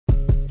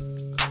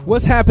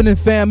What's happening,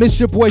 fam? It's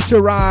your boy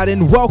Rasheed,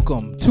 and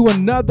welcome to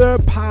another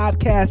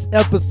podcast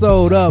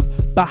episode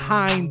of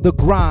Behind the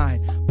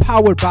Grind,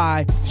 powered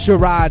by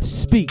Rasheed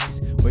Speaks,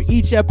 where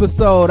each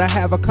episode I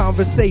have a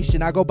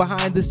conversation. I go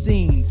behind the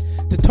scenes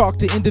to talk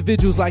to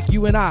individuals like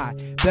you and I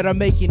that are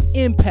making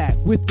impact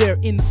with their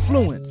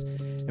influence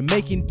and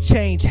making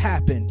change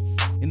happen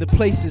in the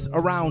places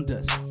around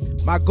us.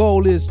 My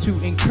goal is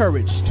to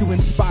encourage, to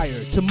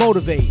inspire, to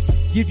motivate,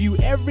 give you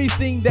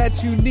everything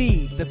that you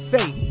need, the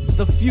faith,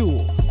 the fuel,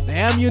 the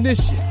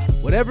ammunition,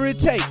 whatever it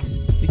takes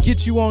to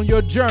get you on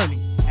your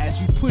journey as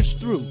you push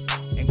through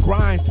and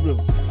grind through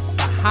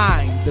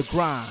behind the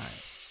grind.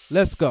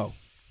 Let's go.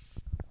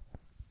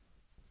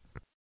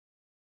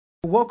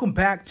 Welcome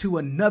back to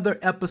another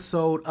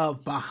episode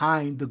of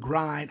Behind the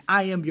Grind.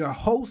 I am your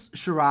host,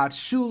 Rasheed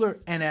Schuler,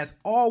 and as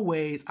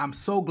always, I'm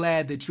so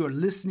glad that you're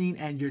listening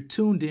and you're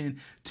tuned in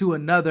to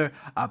another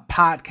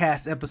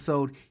podcast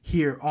episode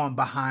here on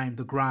Behind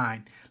the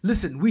Grind.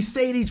 Listen, we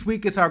say it each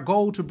week, it's our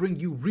goal to bring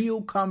you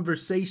real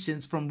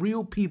conversations from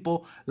real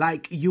people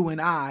like you and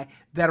I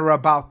that are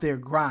about their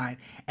grind.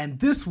 And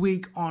this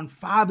week on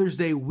Father's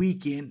Day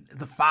weekend,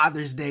 the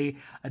Father's Day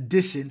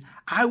edition,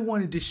 I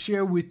wanted to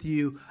share with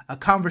you a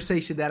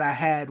conversation that I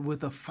had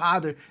with a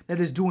father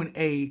that is doing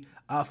a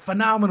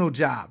phenomenal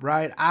job,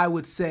 right? I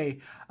would say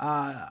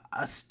a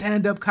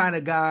stand-up kind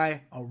of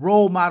guy, a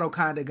role model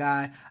kind of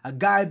guy, a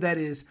guy that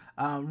is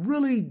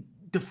really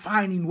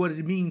defining what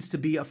it means to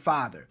be a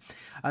father.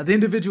 The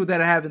individual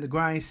that I have in the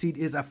grind seat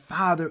is a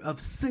father of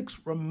 6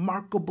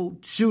 remarkable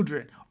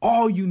children,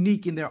 all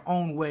unique in their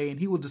own way, and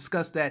he will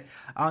discuss that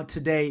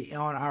today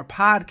on our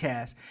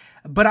podcast.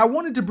 But I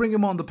wanted to bring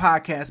him on the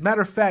podcast.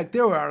 Matter of fact,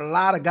 there were a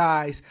lot of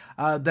guys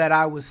that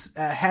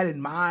I had in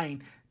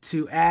mind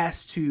to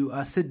ask to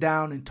sit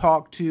down and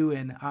talk to,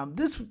 and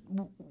this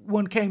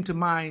one came to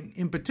mind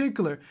in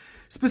particular,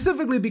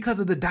 specifically because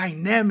of the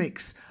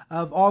dynamics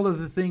of all of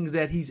the things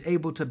that he's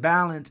able to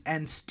balance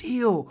and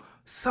still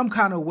some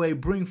kind of way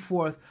bring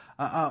forth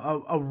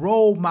a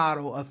role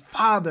model, a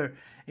father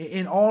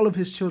in all of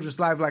his children's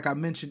life, like I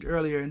mentioned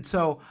earlier. And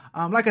so,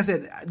 like I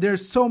said,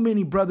 there's so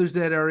many brothers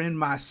that are in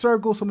my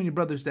circle, so many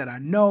brothers that I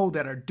know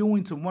that are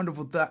doing some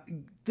wonderful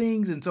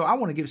things. And so I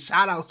want to give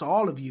shout outs to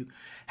all of you.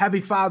 Happy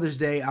Father's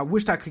Day. I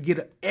wish I could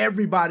get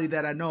everybody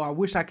that I know. I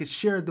wish I could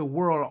share the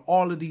world,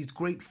 all of these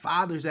great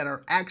fathers that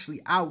are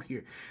actually out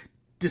here.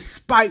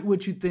 Despite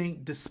what you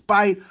think,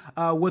 despite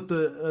what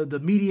the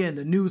media and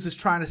the news is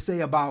trying to say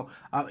about,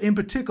 in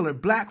particular,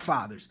 black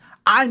fathers,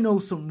 I know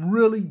some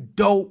really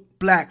dope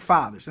black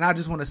fathers, and I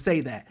just want to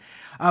say that.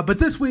 But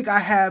this week I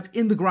have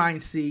in the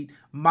grind seat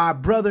my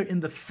brother in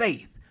the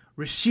faith,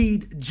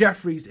 Rasheed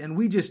Jeffries, and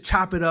we just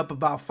chop it up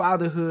about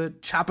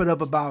fatherhood, chop it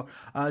up about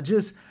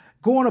just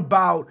going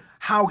about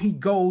how he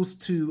goes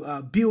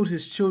to build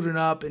his children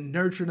up and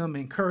nurture them,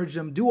 encourage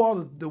them, do all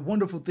of the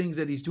wonderful things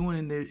that he's doing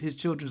in his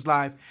children's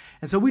life.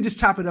 And so we just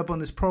chop it up on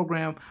this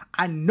program.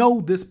 I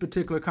know this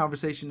particular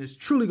conversation is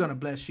truly going to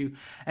bless you.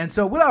 And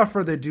so without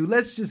further ado,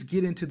 let's just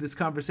get into this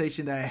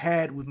conversation that I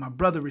had with my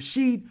brother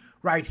Rasheed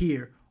right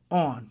here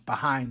on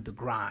Behind the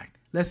Grind.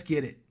 Let's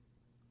get it.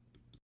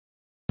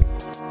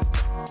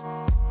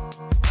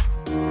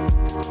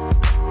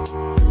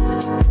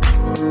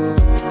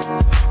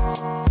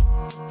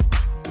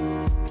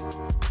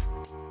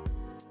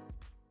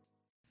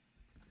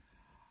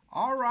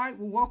 All right,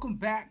 well, welcome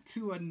back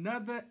to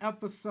another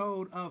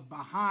episode of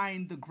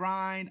Behind the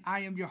Grind.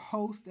 I am your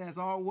host, as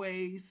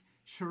always,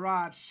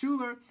 Rasheed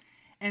Schuler,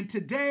 and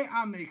today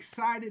I'm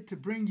excited to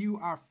bring you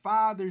our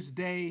Father's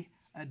Day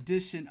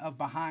edition of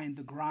Behind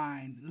the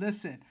Grind.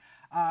 Listen,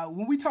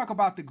 when we talk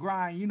about the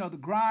grind, you know, the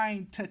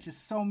grind touches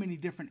so many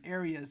different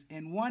areas,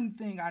 and one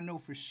thing I know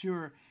for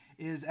sure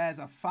is as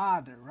a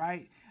father,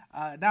 right?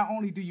 Not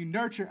only do you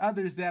nurture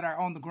others that are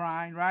on the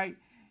grind, right?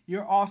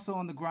 You're also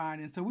on the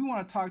grind. And so we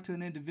want to talk to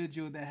an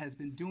individual that has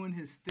been doing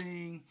his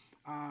thing,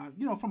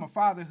 from a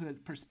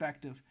fatherhood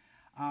perspective.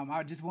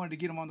 I just wanted to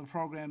get him on the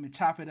program and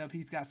chop it up.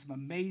 He's got some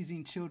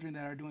amazing children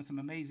that are doing some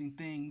amazing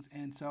things.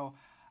 And so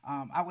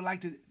I would like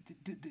to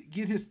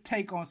get his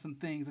take on some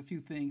things, a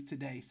few things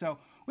today. So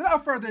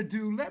without further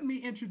ado, let me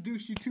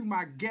introduce you to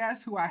my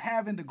guest who I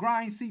have in the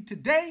grind seat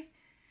today,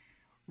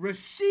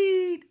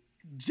 Rasheed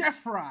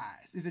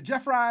Jeffries. Is it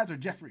Jeffries or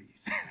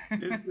Jeffries?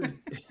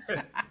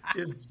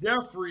 It's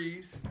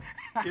Jeffries.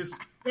 It's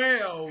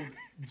spelled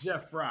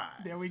Jeffries.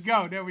 There we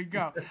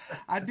go.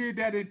 I did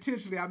that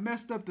intentionally. I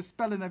messed up the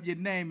spelling of your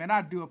name, and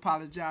I do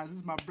apologize. This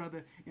is my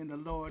brother in the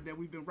Lord that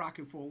we've been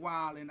rocking for a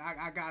while, and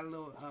I got a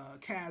little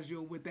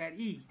casual with that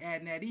E,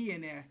 adding that E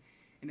in there.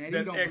 And that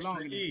E don't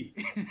belong in E.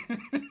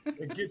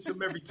 It gets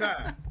him every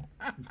time.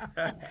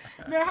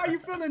 Man, how you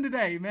feeling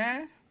today,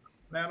 man?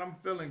 Man, I'm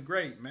feeling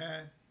great,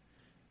 man.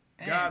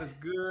 God is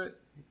good.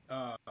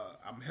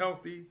 I'm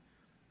healthy.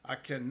 I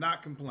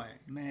cannot complain.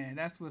 Man,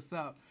 that's what's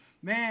up.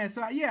 Man,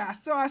 so yeah,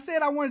 so I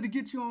said I wanted to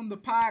get you on the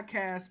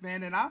podcast,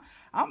 man, and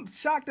I'm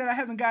shocked that I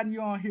haven't gotten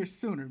you on here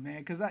sooner, man.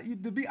 Because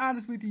to be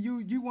honest with you,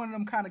 you one of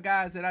them kind of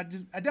guys that I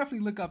definitely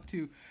look up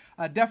to,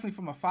 definitely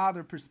from a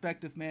father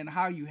perspective, man.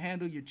 How you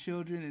handle your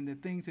children and the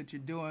things that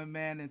you're doing,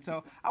 man. And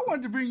so I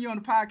wanted to bring you on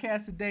the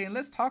podcast today, and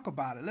let's talk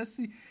about it. Let's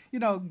see,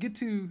 get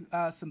to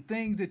some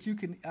things that you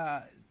can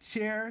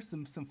share,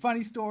 some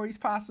funny stories,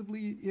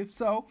 possibly, if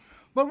so,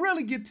 but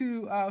really get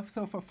to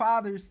so for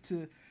fathers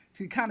to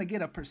kind of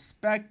get a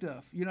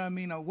perspective, you know what I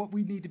mean, of what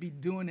we need to be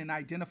doing and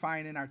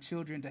identifying in our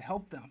children to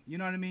help them, you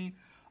know what I mean,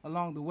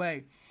 along the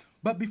way.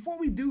 But before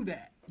we do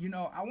that,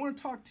 I want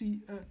to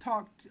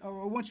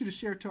or I want you to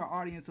share to our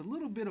audience a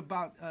little bit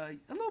about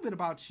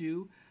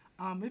you.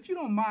 If you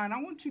don't mind,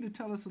 I want you to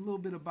tell us a little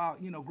bit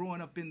about, growing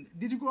up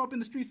did you grow up in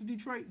the streets of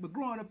Detroit? But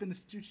growing up in the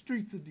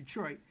streets of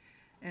Detroit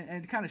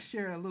and kind of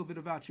share a little bit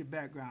about your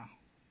background.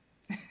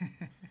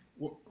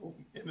 Well,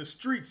 in the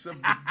streets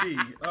of the D.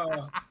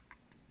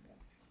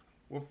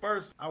 Well,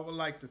 first, I would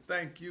like to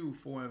thank you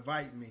for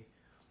inviting me.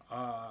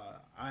 I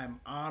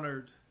am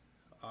honored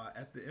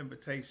at the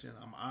invitation.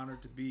 I'm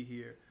honored to be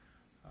here.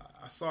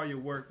 I saw your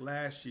work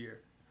last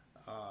year,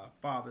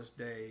 Father's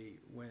Day,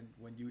 when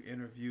you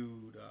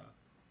interviewed,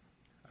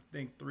 I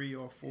think, 3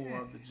 or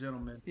 4 of the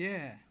gentlemen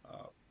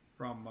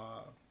from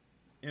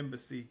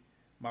Embassy,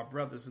 my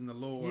brothers in the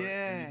Lord.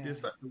 And you did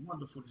such a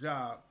wonderful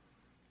job.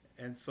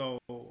 And so,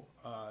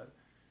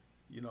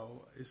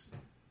 it's...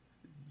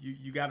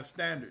 You got a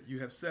standard. You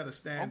have set a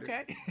standard.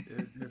 Okay.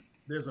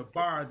 There's a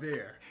bar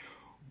there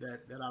that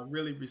I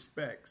really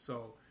respect.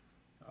 So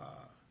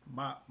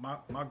my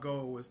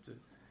goal is to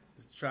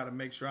try to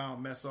make sure I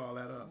don't mess all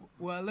that up.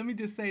 Well, let me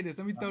just say this.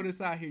 Let me throw this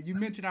out here. You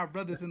mentioned our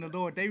brothers in the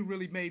Lord. They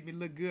really made me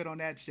look good on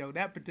that show,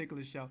 that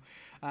particular show.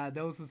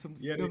 Those are some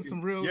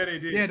real, they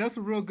did. Yeah, those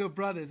are real good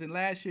brothers. And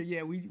last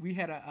year, we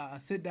had a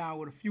sit down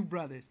with a few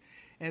brothers.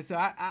 And so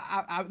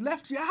I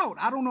left you out.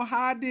 I don't know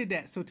how I did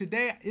that. So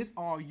today it's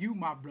all you,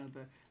 my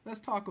brother. Let's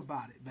talk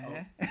about it,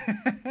 man.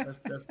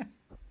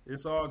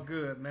 It's all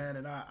good, man,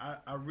 and I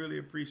really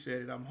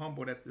appreciate it. I'm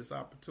humbled at this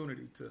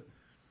opportunity to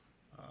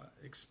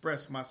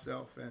express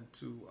myself and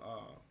to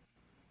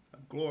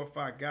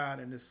glorify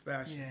God in this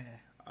fashion.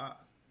 Yeah.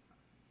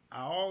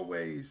 I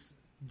always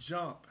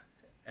jump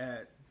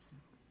at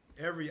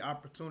every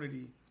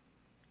opportunity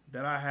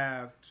that I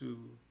have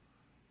to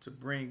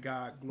bring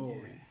God glory.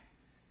 Yeah.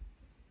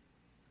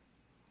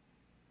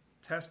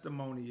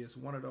 Testimony is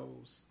one of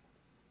those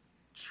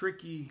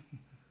tricky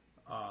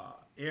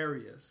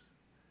areas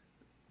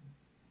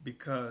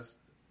because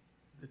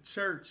the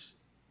church,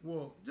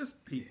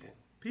 just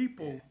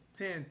people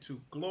tend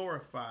to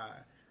glorify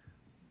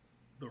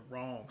the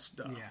wrong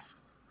stuff.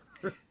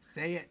 Yeah.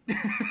 Say it.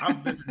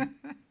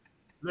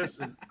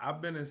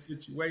 I've been in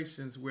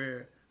situations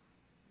where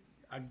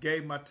I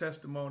gave my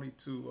testimony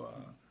to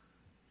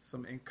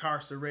some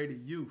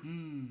incarcerated youth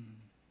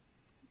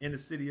in the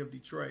city of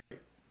Detroit,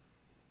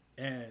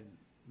 and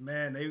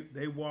man,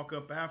 they walk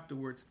up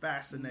afterwards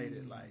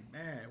fascinated, like,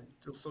 man,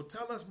 so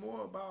tell us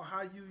more about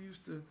how you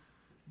used to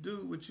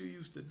do what you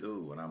used to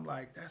do. And I'm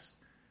like, that's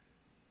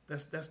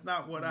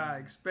not what I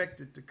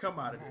expected to come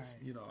out of this.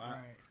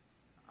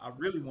 I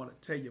really want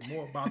to tell you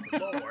more about the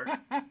Lord.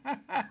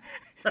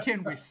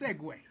 Can we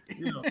segue?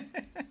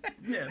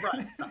 Yeah,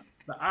 right.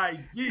 The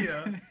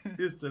idea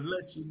is to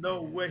let you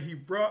know where he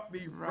brought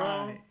me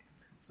from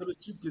so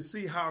that you can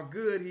see how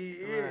good he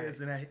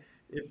is. And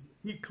if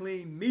he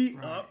cleaned me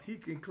up, he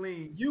can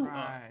clean you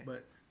up.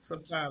 But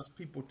sometimes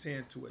people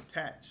tend to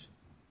attach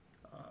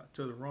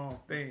to the wrong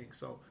thing.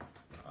 So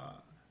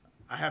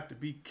I have to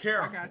be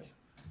careful,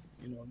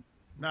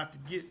 not to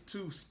get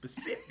too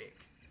specific.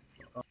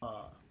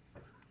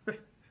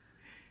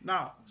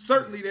 Now,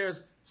 certainly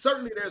there's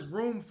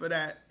room for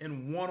that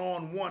in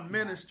one-on-one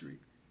ministry,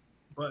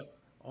 but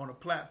on a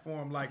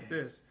platform like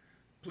this,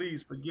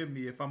 please forgive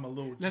me if I'm a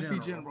little general.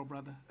 Let's be general,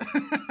 brother.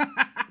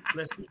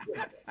 Let's be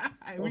general.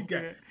 We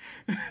good.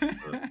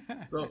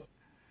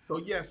 So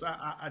yes,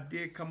 I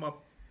did come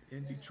up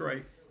in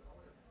Detroit.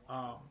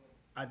 I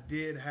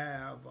did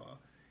have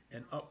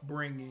an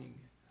upbringing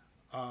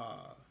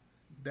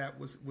that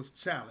was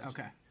challenging.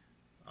 Okay.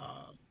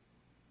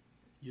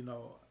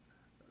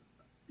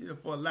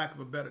 For lack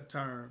of a better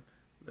term,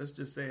 let's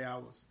just say I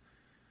was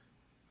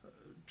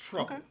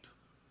troubled.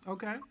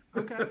 Okay.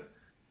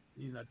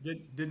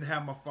 Didn't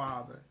have my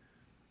father.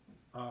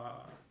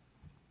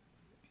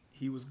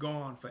 He was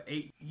gone for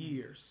 8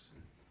 years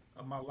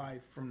of my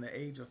life, from the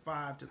age of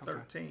 5 to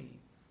 13.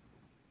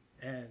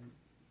 And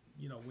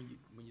when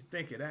you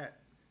think of that,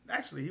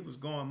 actually he was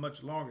gone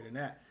much longer than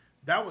that.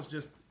 That was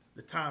just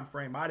the time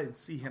frame I didn't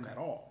see him at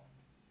all.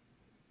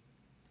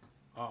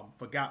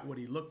 Forgot what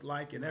he looked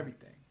like and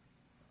everything.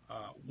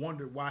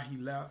 Wondered why he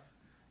left.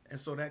 And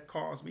so that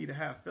caused me to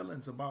have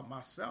feelings about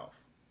myself.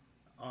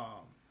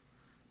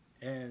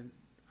 And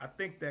I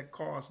think that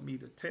caused me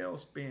to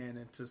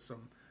tailspin into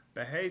some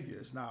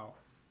behaviors. Now,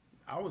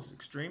 I was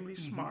extremely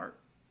smart.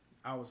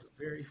 I was a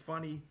very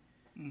funny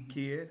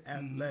kid,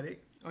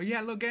 athletic. Oh, you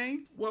had a little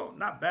game? Well,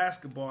 not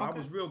basketball. I Okay.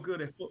 was real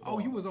good at Oh,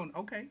 football. you was on.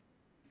 Okay.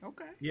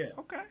 Okay. Yeah.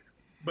 Okay.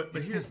 But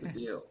here's the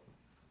deal.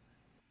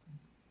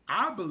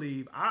 I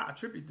believe I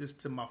attribute this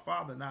to my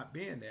father not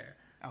being there.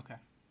 Okay.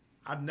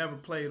 I'd never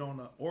played on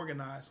an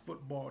organized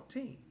football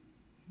team.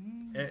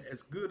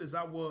 As good as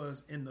I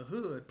was in the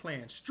hood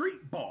playing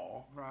street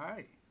ball,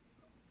 Right.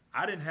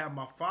 I didn't have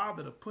my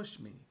father to push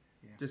me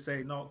Yeah. to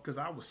say no, because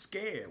I was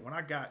scared. When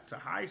I got to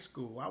high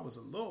school, I was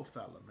a little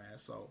fella, man.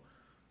 So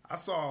I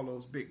saw all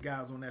those big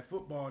guys on that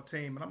football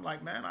team, and I'm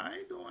like, man, I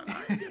ain't getting on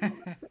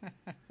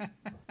that.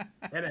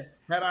 And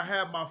had I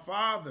had my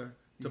father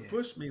to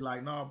push me,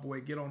 like, no,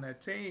 boy, get on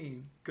that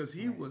team, because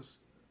he was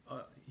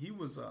a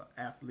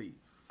athlete.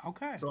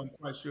 Okay. So I'm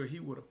quite sure he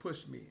would have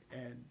pushed me,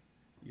 and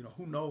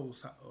who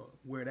knows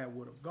where that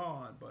would have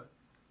gone. But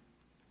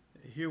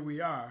here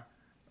we are.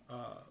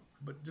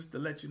 But just to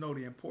let you know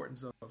the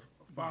importance of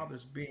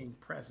fathers being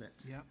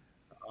present, Yep.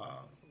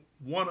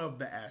 one of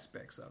the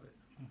aspects of it.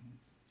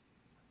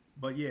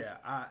 But yeah,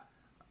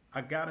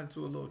 I got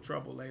into a little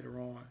trouble later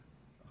on,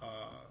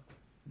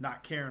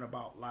 not caring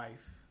about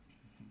life,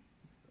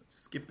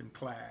 skipping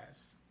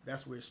class.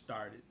 That's where it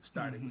started.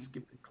 With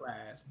skipping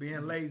class,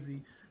 being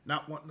lazy,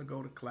 not wanting to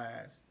go to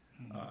class.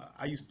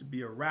 I used to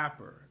be a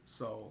rapper,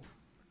 so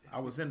I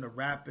was into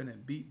rapping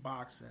and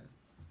beatboxing,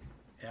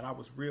 and I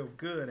was real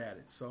good at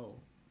it. So,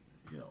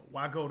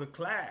 why go to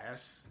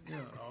class?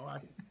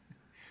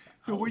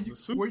 So were you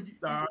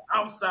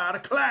outside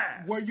of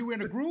class? were you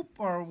in a group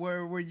or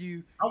were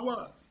you? I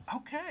was.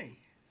 Okay.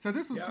 So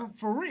this was Yeah.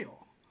 for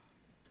real.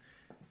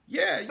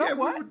 Yeah,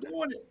 Somewhat. we were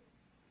doing it.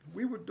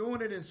 We were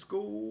doing it in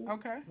school.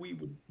 Okay. We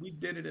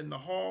did it in the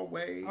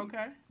hallway.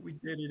 Okay. We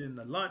did it in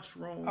the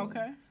lunchroom.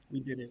 Okay.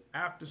 We did it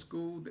after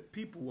school. That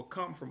people would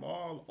come from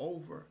all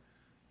over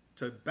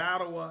to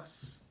battle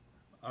us.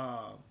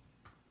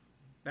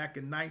 Back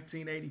in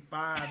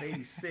 1985,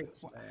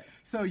 86, man.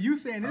 So you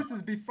saying this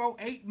is before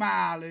 8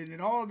 Mile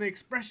and all the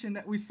expression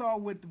that we saw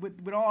with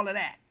all of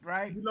that,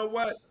 right? You know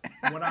what?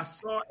 When I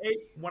saw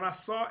 8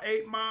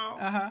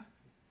 Mile,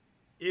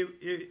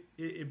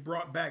 it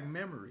brought back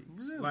memories.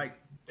 Really? Like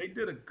they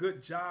did a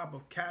good job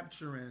of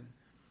capturing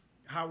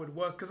how it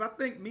was, because I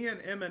think me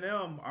and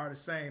Eminem are the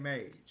same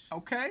age.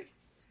 Okay.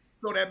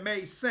 So that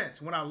made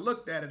sense. When I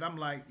looked at it, I'm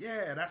like,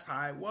 yeah, that's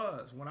how it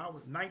was. When I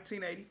was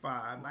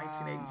 1985,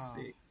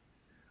 1986,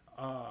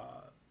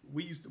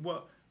 we used to,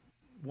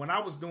 when I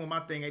was doing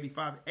my thing,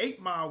 85,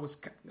 8 Mile was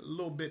a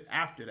little bit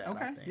after that,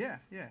 Okay. I think. Yeah.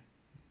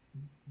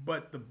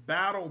 But the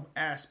battle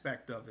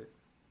aspect of it,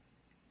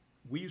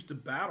 we used to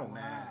battle,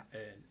 man,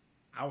 and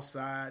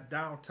outside,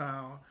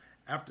 downtown,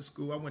 after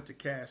school. I went to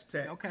Cass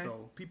Tech,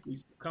 so people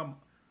used to come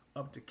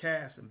up to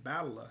Cass and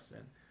battle us,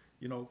 and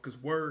because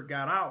word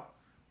got out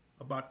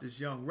about this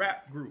young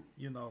rap group,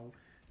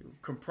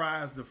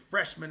 comprised of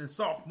freshmen and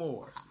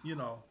sophomores,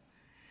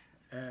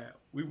 and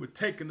we were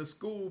taking the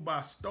school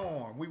by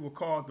storm. We were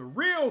called the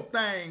Real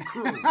Thing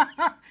Crew.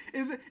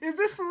 Is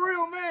this for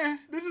real, man?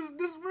 This is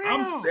real.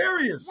 I'm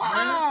serious, wow,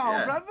 man.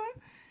 Yeah. brother.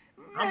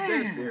 I'm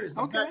dead serious.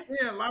 Okay. Back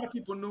then, a lot of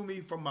people knew me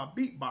from my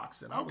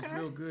beatboxing. I was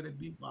real good at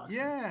beatboxing.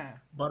 Yeah.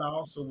 But I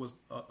also was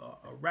a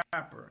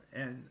rapper,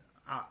 and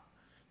I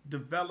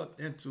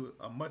developed into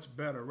a much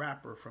better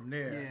rapper from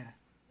there. Yeah.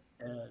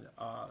 And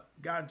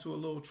got into a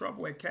little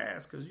trouble at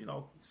Cass because,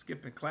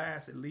 skipping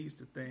class, it leads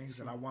to things.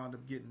 And I wound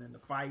up getting into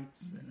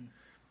fights. And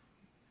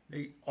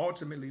they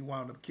ultimately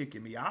wound up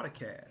kicking me out of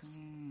Cass.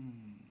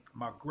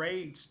 My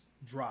grades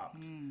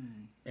dropped.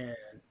 And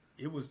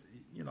it was,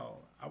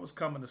 I was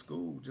coming to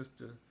school just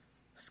to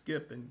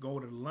skip and go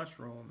to the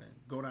lunchroom and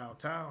go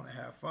downtown and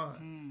have fun.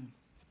 And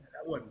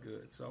that wasn't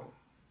good. So,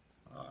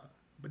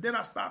 but then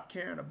I stopped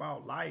caring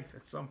about life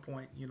at some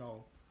point,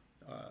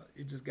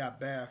 it just got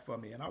bad for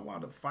me, and I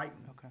wound up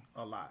fighting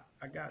a lot.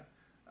 I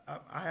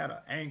had an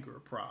anger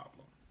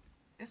problem.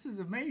 This is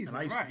amazing, and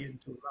I used right? to get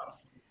into a lot of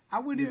fights. I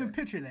wouldn't even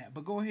picture that,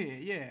 but go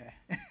ahead, yeah.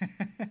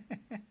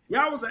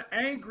 Yeah, I was an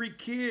angry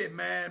kid,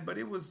 man, but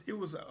it was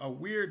a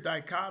weird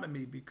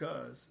dichotomy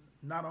because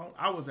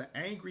I was an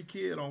angry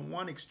kid on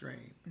one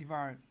extreme,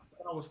 Right.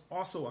 but I was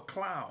also a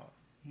clown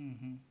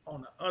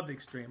on the other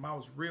extreme. I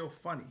was real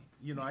funny,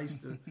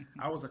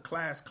 I was a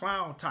class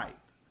clown type,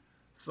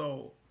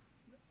 so.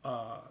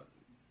 I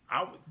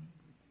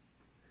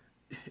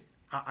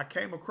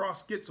came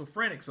across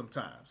schizophrenic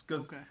sometimes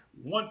because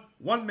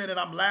one minute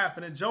I'm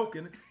laughing and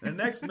joking, and the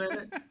next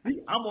minute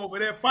I'm over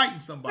there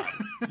fighting somebody.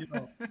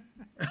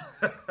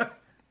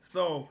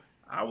 So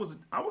I was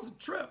a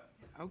trip.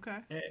 Okay.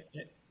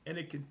 And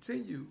it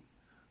continued.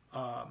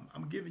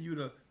 I'm giving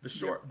you the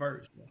short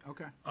version.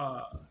 Okay.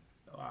 I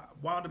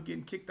wound up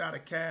getting kicked out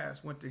of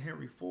Cass. Went to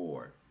Henry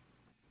Ford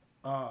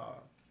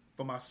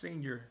for my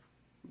senior.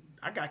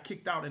 I got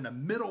kicked out in the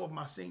middle of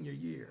my senior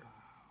year.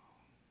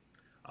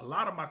 A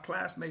lot of my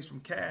classmates from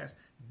Cass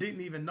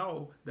didn't even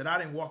know that I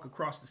didn't walk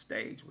across the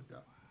stage with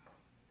them.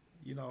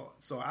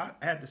 So I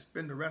had to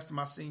spend the rest of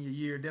my senior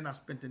year. Then I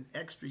spent an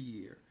extra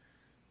year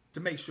to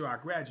make sure I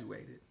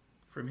graduated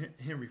from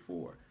Henry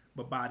Ford.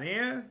 But by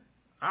then,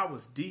 I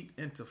was deep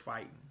into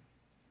fighting.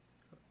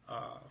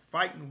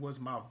 fighting was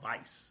my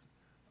vice,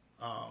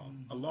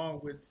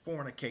 along with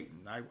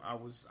fornicating. I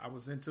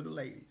was into the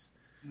ladies,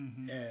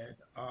 and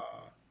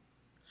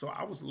so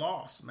I was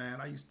lost, man.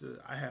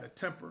 I had a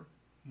temper.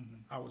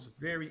 I was a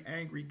very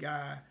angry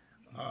guy.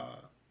 A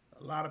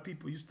lot of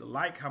people used to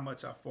like how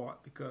much I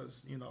fought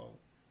because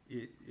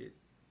it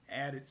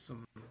added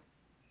some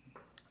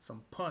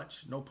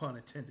punch, no pun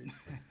intended,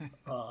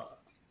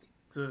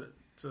 to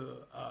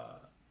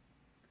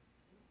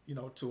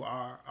to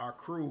our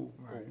crew,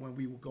 or when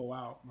we would go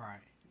out.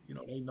 Right.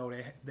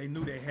 They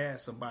knew they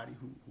had somebody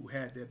who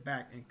had their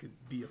back and could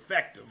be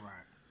effective.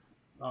 Right.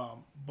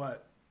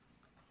 But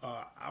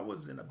I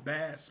was in a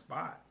bad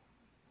spot,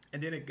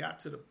 and then it got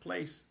to the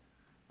place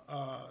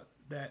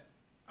that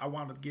I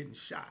wound up getting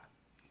shot.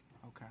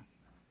 Okay.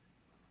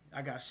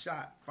 I got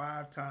shot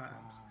 5 times.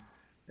 Wow.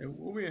 And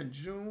we're in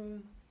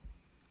June.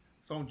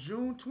 So on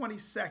June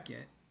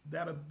 22nd,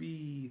 that'll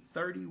be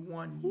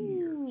 31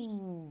 years.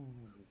 Ooh.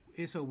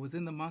 So it was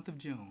in the month of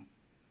June.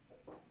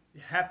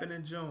 It happened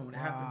in June. It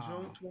happened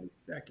Wow. June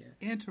 22nd.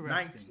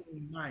 Interesting.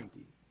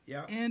 1990.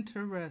 Yeah.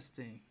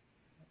 Interesting.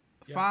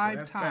 Yeah,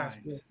 5 times.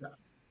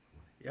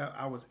 Yeah,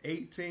 I was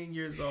 18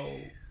 years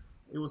old.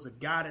 It was a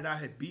guy that I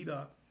had beat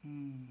up,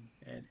 and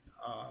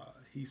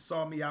he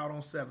saw me out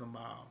on 7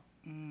 Mile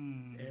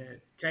and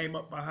came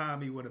up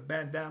behind me with a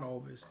bandana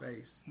over his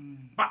face.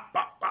 Bop,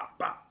 bop, bop,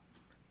 bop,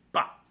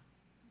 bop.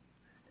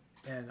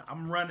 And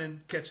I'm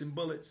running, catching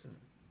bullets, and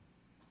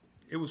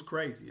it was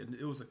crazy. And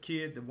it was a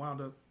kid that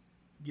wound up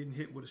getting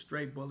hit with a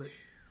stray bullet.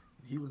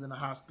 He was in the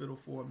hospital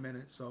for a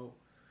minute. So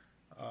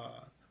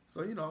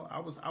I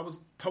was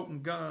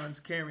toting guns,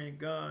 carrying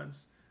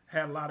guns,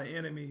 had a lot of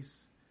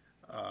enemies.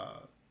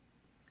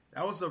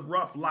 That was a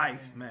rough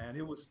life, man.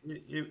 It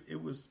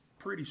was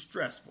pretty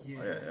stressful.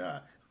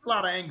 Yeah. A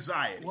lot of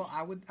anxiety. Well,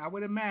 I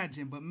would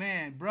imagine, but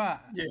man,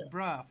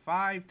 bruh,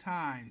 5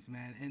 times,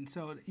 man. And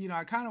so,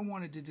 I kind of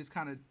wanted to just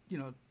kind of,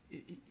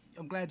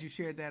 I'm glad you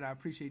shared that. I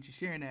appreciate you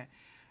sharing that.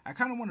 I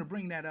kind of want to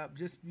bring that up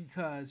just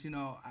because,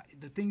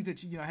 the things that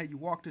how you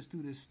walked us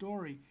through this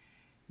story,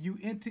 you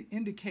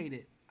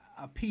indicated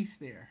a piece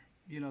there,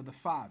 the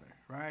father,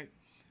 right?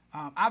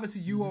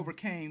 Obviously, you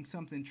overcame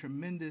something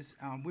tremendous.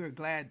 We're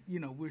glad,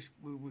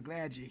 we're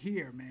glad you're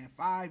here, man.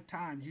 5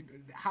 times.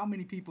 How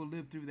many people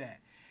lived through that?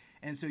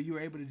 And so you were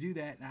able to do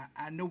that. And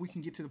I know we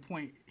can get to the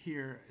point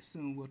here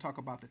soon. We'll talk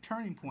about the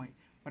turning point.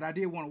 But I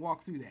did want to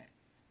walk through that.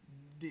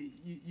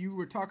 You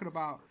were talking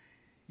about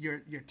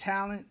your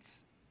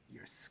talents,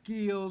 your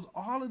skills,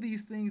 all of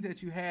these things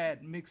that you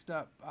had mixed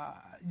up,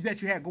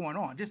 that you had going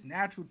on, just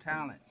natural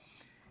talent.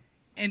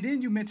 And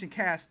then you mentioned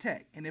Cass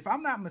Tech. And if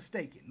I'm not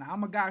mistaken, now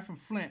I'm a guy from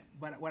Flint,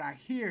 but what I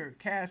hear,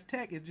 Cass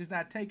Tech is just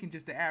not taking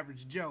just the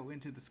average Joe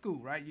into the school,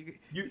 right?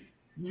 You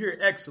hear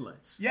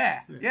excellence.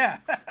 Yeah.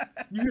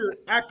 You hear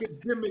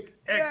academic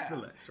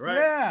excellence, right?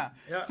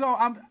 Yeah. So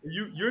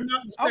you're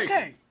not mistaken.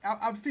 Okay.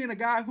 I'm seeing a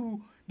guy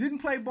who didn't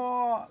play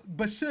ball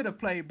but should have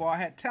played ball,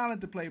 had talent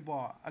to play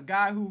ball. A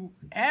guy who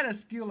had a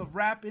skill of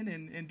rapping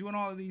and doing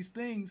all of these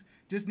things,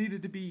 just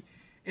needed to be.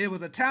 It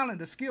was a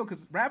talent, a skill,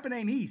 because rapping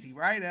ain't easy,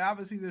 right? And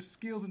obviously there's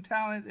skills and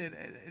talent, and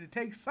it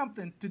takes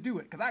something to do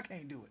it, because I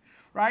can't do it,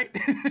 right?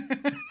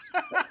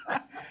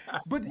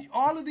 But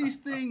all of these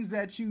things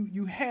that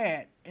you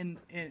had, and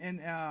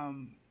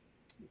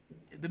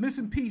the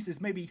missing piece is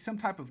maybe some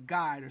type of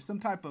guide or some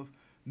type of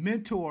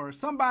mentor or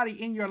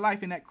somebody in your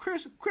life in that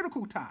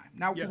critical time.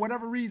 Now, for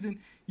whatever reason,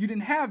 you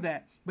didn't have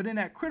that, but in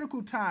that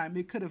critical time,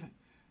 it could have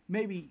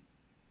maybe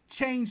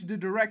changed the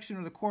direction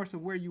or the course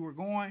of where you were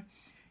going.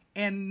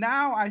 And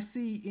now I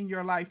see in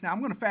your life, now I'm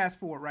going to fast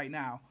forward right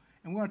now,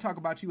 and we're going to talk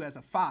about you as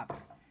a father.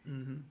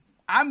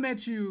 I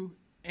met you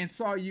and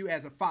saw you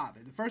as a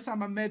father. The first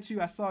time I met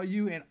you, I saw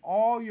you and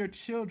all your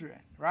children,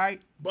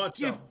 right?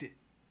 Gifted.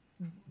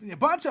 A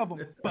bunch of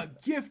them,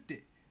 but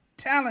gifted,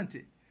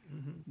 talented,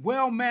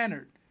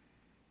 well-mannered.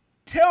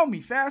 Tell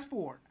me, fast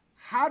forward,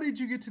 how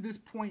did you get to this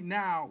point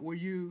now where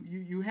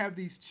you have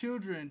these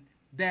children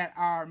that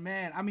are,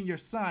 man, I mean, your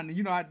son,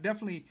 I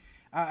definitely...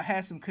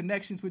 had some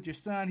connections with your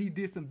son. He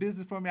did some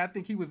business for me. I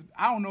think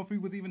I don't know if he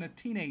was even a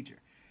teenager.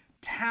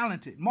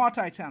 Talented,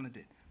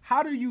 multi-talented.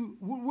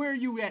 Where are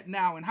you at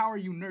now, and how are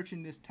you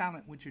nurturing this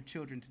talent with your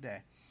children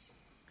today?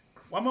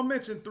 Well, I'm going to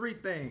mention 3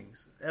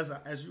 things.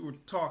 As you were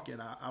talking,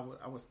 I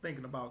was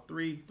thinking about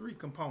three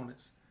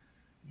components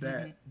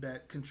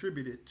that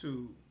contributed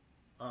to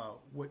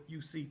what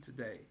you see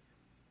today.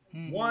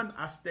 One,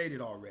 I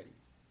stated already.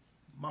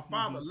 My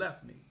father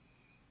left me.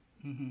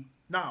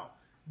 Now,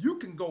 you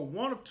can go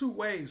one of 2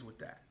 ways with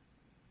that.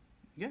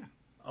 Yeah.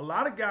 A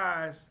lot of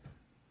guys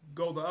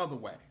go the other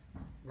way.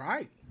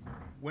 Right.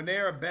 When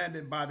they're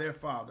abandoned by their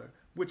father,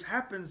 which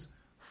happens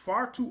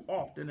far too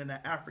often in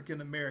the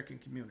African American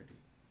community,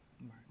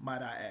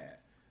 might I add.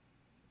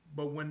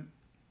 But when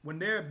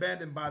they're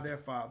abandoned by their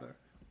father,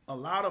 a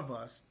lot of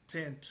us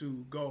tend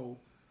to go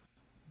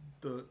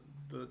the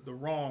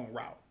wrong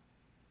route.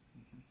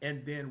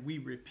 And then we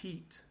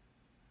repeat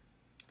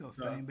those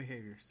same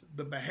behaviors.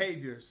 The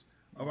behaviors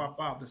of our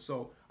father.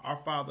 So our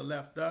father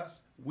left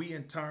us. We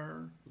in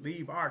turn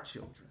leave our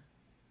children.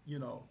 you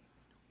know,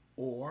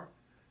 or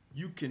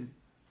you can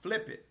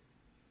flip it,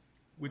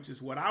 which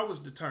is what I was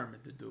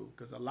determined to do.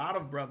 Because a lot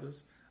of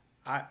brothers,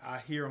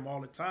 I hear them all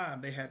the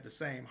time, they had the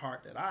same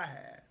heart that I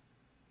had,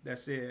 that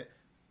said,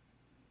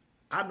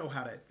 I know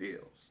how that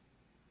feels.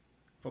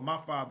 For my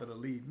father to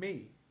leave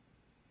me,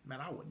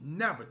 man, I would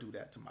never do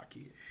that to my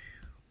kids.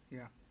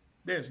 Yeah.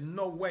 There's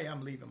no way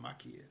I'm leaving my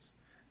kids.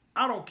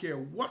 I don't care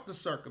what the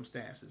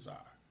circumstances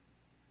are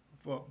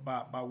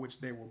by which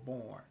they were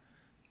born.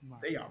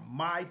 Right. They are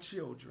my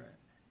children,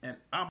 and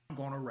I'm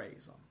going to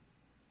raise them.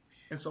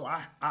 And so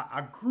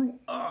I grew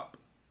up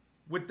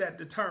with that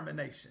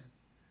determination.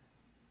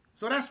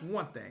 So that's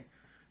one thing.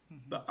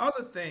 Mm-hmm. The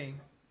other thing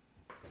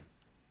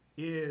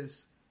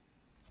is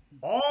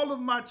all of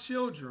my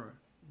children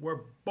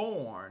were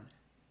born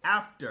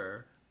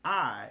after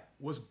I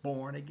was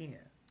born again.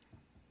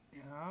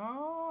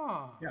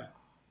 Oh. Yeah.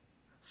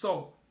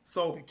 So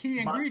the key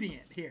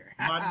ingredient here.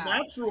 My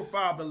natural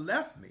father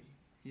left me.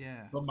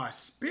 Yeah. But my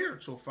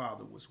spiritual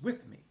father was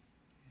with me.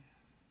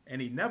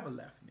 And he never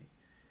left me.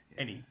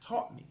 Yeah. And he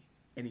taught me,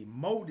 and he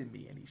molded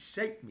me, and he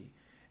shaped me,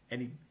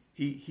 and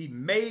he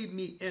made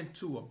me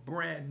into a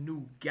brand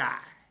new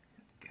guy.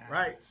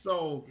 Right?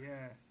 So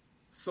yeah.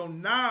 So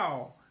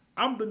now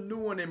I'm the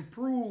new and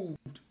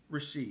improved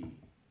Rasheed.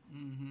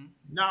 Mm-hmm.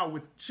 Now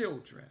with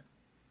children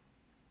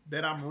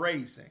that I'm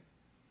raising,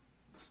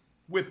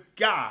 with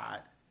God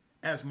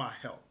as my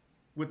help,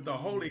 with the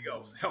Holy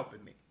Ghost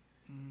helping me.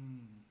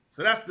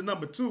 So that's the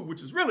number 2,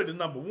 which is really the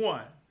number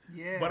 1.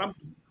 Yeah. But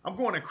I'm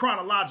going in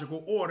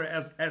chronological order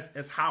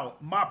as how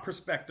my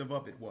perspective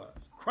of it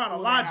was.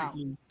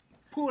 Chronologically.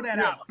 Pull that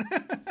out.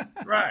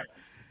 Right.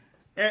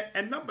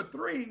 And number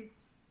 3,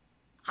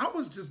 I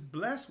was just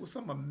blessed with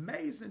some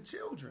amazing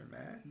children,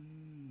 man.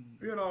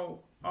 You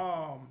know,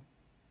 all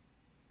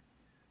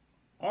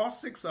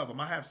 6 of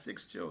them. I have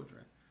 6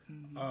 children.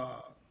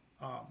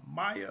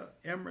 Maya,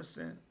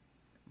 Emerson,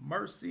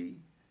 Mercy,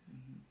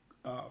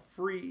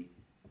 Free,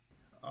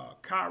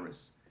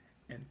 Kairos,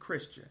 and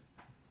Christian.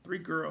 3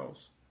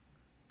 girls,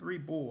 3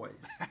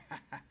 boys.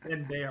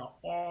 And they are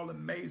all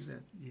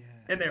amazing. Yes.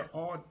 And they're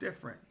all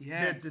different.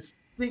 Yes. They're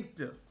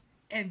distinctive.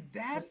 And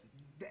that's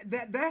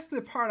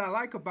the part I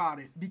like about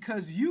it,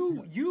 because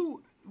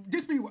you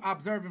just be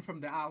observing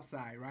from the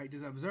outside, right?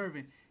 Just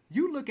observing.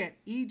 You look at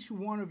each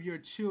one of your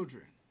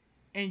children,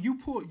 and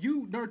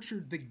you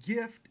nurture the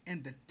gift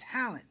and the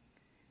talent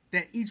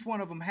that each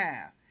one of them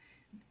have.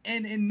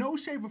 And in no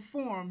shape or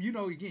form, you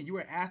know, again, you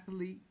were an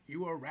athlete,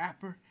 you were a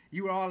rapper,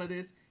 you were all of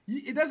this.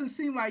 It doesn't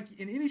seem like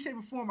in any shape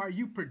or form are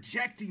you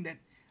projecting that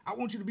I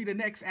want you to be the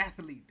next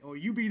athlete, or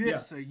you be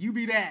this, or you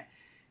be that.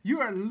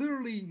 You are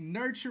literally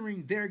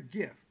nurturing their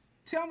gift.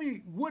 Tell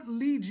me what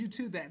leads you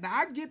to that.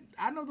 Now,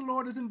 I know the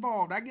Lord is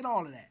involved. I get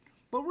all of that.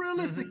 But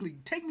realistically,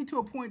 take me to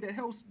a point that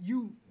helps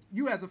you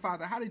as a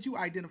father. How did you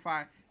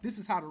identify this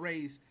is how to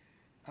raise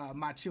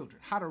my children,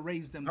 how to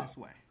raise them this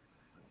way?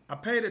 I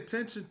paid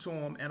attention to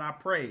them and I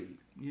prayed.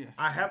 Yeah.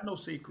 I have no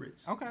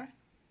secrets. Okay.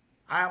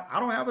 I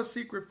don't have a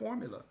secret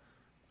formula.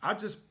 I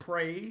just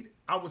prayed.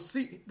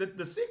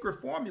 The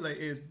secret formula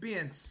is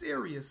being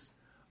serious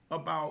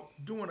about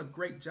doing a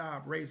great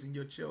job raising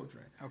your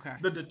children. Okay.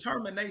 The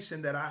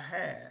determination that I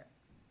had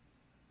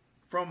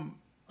from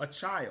a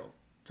child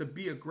to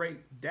be a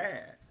great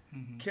dad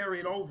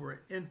carried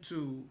over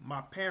into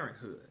my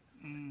parenthood.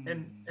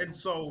 And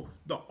so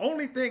the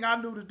only thing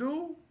I knew to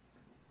do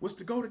was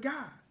to go to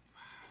God.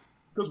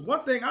 Because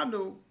one thing I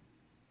knew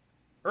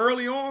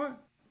early on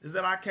is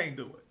that I can't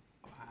do it.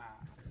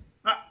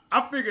 Wow.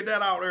 I figured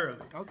that out early.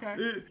 Okay.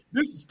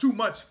 This is too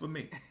much for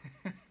me.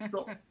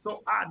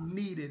 So I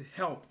needed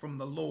help from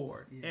the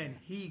Lord, and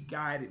he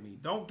guided me.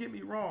 Don't get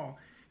me wrong.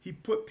 He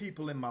put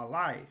people in my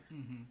life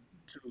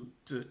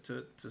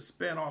to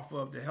spin off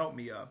of, to help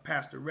me.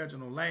 Pastor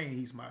Reginald Lane,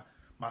 he's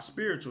my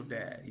spiritual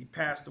dad. He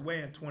passed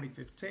away in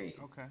 2015.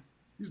 Okay.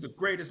 He's the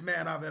greatest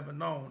man I've ever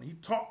known. He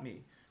taught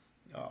me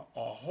a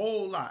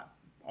whole lot,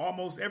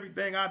 almost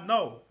everything I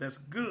know that's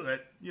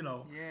good, you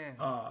know.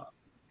 Yeah.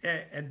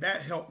 And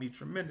that helped me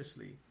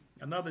tremendously.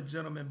 Another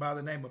gentleman by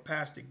the name of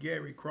Pastor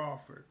Gary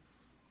Crawford,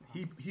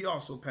 he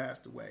also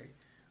passed away.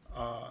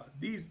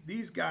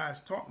 These guys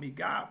taught me.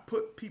 God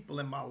put people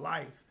in my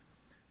life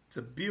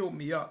to build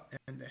me up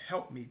and to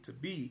help me to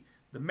be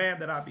the man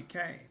that I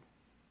became,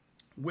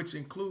 which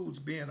includes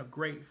being a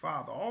great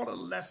father. All the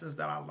lessons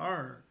that I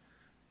learned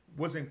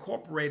was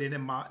incorporated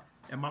in my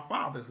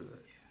fatherhood.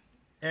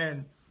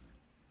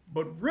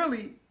 But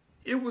really,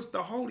 it was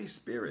the Holy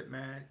Spirit,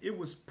 man. It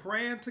was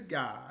praying to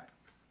God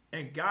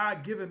and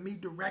God giving me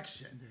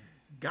direction. Yeah.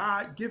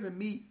 God giving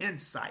me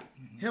insight.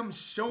 Him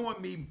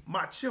showing me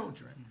my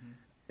children.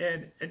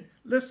 And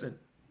listen,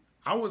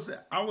 I was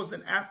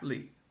an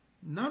athlete.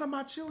 None of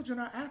my children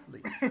are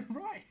athletes.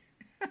 Right.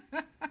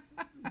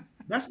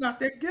 That's not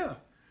their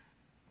gift.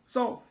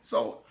 So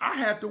I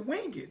had to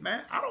wing it,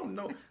 man. I don't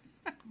know.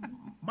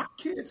 My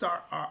kids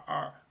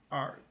are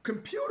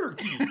computer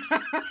geeks.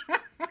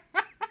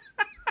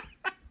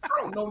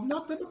 I don't know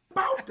nothing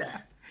about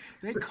that.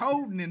 They're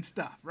coding and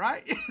stuff,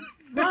 right?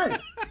 Right.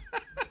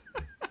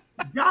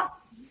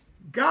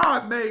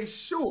 God made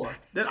sure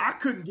that I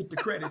couldn't get the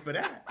credit for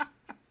that.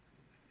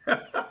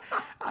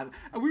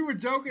 We were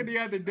joking the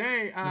other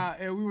day,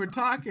 and we were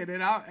talking,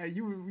 and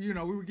we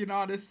were getting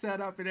all this set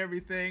up and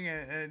everything,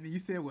 and you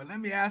said, "Well, let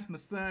me ask my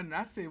son." And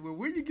I said, "Well,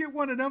 where you get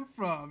one of them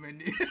from?"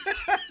 And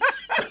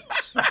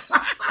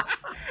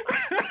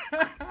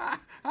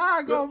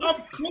I'm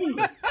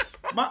clueless.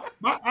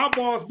 My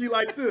eyeballs be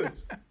like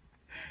this.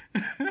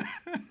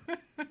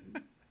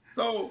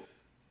 So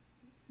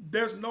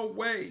there's no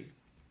way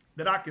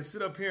that I can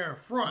sit up here in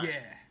front.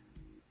 Yeah.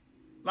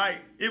 Like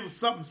it was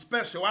something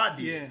special I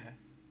did. Yeah.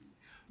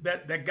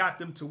 That got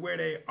them to where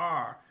they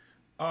are,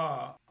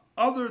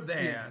 other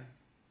than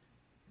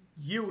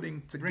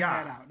yielding to Bring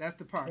God. That out. That's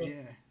the part,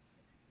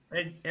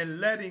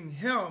 And letting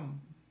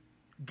Him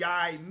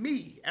guide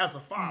me as a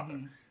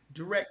father,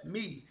 direct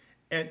me.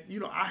 And,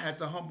 I had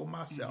to humble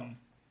myself.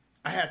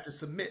 I had to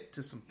submit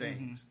to some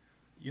things.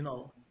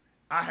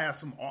 I had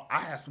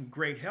some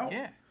great help.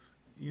 Yeah.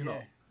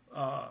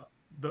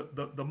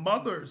 The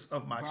mothers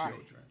of my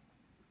children.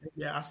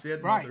 Yeah, I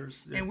said right.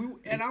 mothers.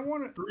 And I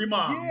want to 3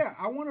 moms. Yeah,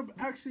 I want to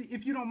actually,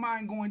 if you don't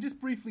mind going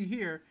just briefly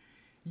here,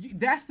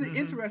 that's the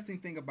interesting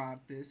thing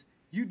about this.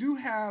 You do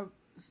have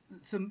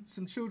some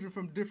children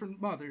from different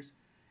mothers,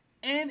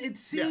 and it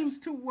seems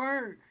to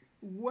work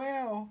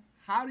well.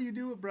 How do you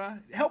do it,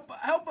 bruh? Help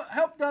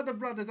the other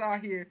brothers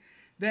out here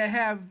that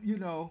have,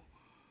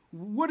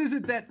 what is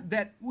it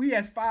that we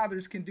as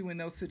fathers can do in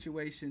those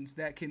situations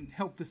that can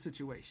help the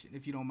situation,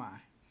 if you don't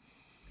mind?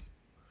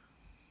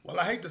 Well,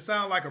 I hate to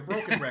sound like a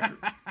broken record,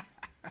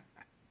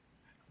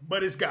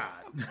 but it's God.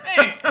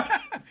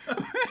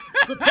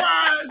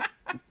 Surprise!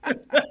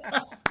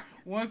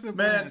 One simple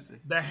Man, answer.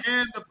 the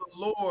hand of the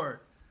Lord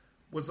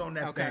was on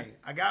that thing.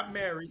 I got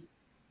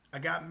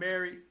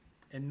married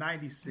in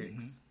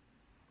 96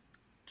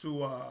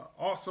 to an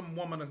awesome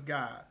woman of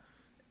God.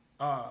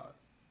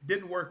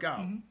 Didn't work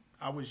out.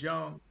 I was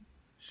young.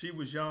 She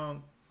was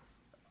young.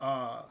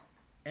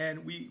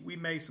 And we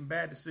made some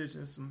bad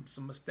decisions,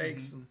 some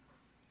mistakes, some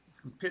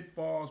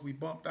pitfalls. We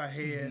bumped our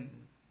head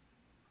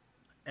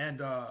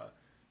and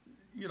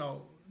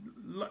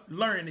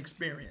learning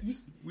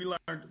experience. We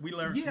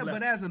learned. Yeah, some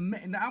but as a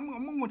man, now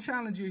I'm going to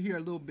challenge you here a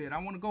little bit. I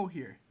want to go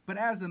here. But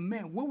as a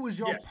man, what was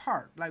your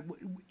part? Like,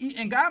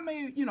 and God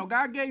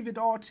God gave it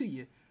all to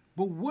you.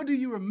 But what do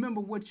you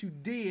remember what you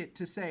did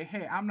to say,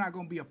 hey, I'm not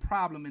going to be a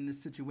problem in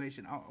this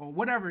situation, or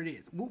whatever it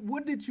is?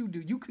 What did you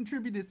do? You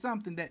contributed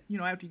something that,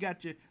 after you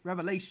got your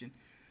revelation.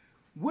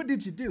 What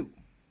did you do?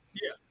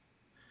 Yeah.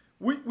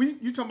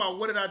 You talking about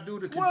what did I do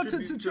to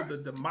contribute to the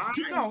demise?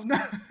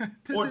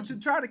 To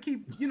try to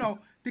keep,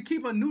 to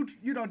keep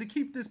to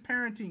keep this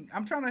parenting.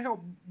 I'm trying to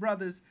help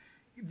brothers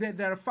that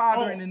are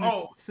fathering in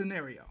this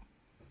scenario.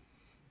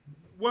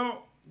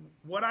 Well,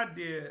 what I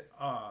did,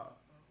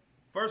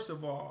 first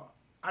of all,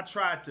 I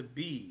tried to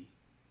be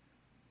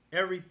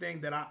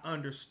everything that I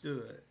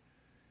understood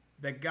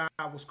that God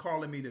was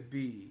calling me to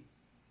be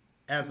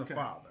as a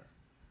father.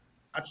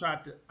 I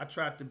tried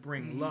to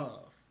bring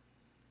love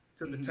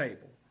to the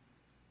table.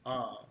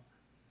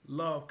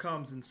 Love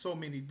comes in so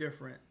many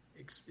different,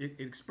 it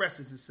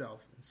expresses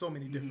itself in so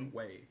many different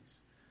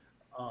ways.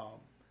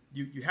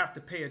 You have to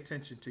pay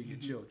attention to your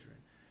children.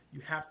 You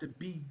have to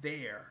be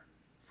there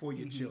for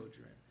your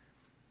children.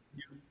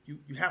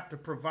 You have to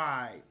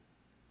provide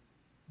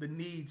the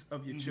needs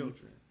of your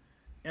children.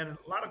 And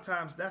a lot of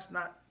times that's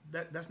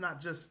not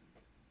just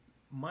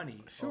money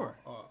or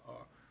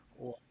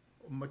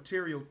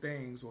material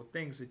things or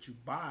things that you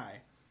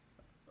buy.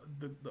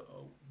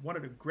 One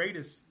of the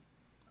greatest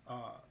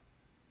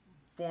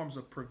forms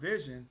of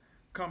provision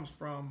comes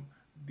from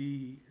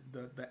the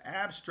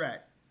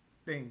abstract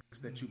things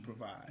that you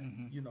provide.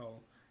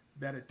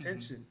 That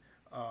attention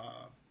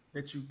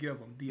that you give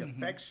them, the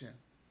affection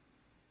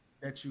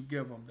that you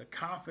give them, the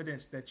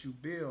confidence that you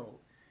build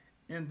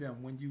in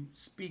them when you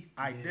speak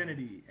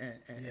identity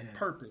and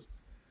purpose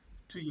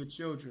to your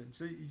children.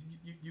 So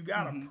you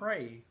got to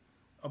pray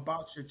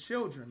about your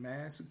children,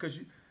 man,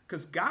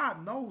 because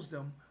God knows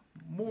them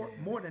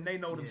more than they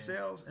know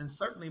themselves, and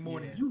certainly more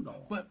than you know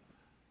them. But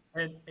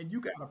and you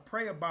got to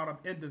pray about them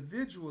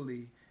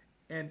individually,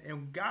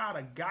 and God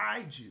will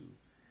guide you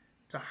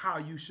to how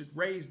you should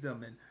raise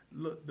them and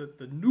look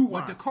the nuances.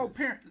 But the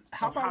co-parent.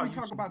 How about we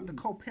talk about the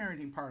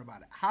co-parenting part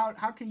about it?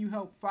 How can you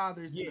help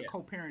fathers in the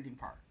co-parenting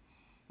part?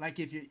 Like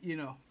if you.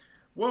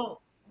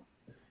 Well,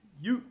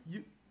 you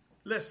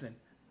listen.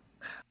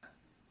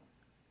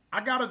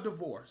 I got a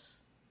divorce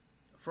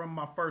from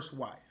my first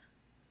wife.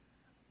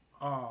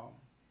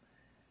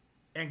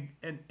 And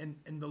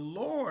the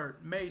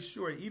Lord made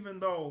sure,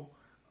 even though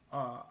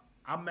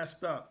I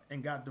messed up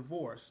and got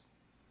divorced,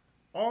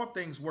 all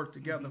things work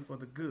together for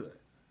the good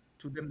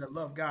to them that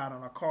love God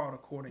and are called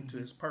according to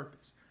His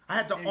purpose. I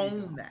had to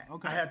own that.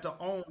 Okay. I had to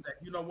own that.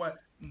 You know what?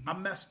 I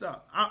messed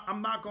up.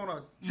 I'm not going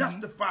to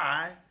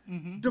justify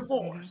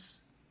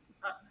divorce.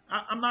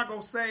 I'm not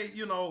going to say,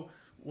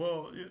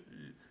 well,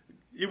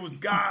 it was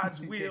God's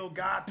will.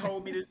 God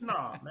told me to.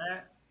 Nah,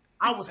 man.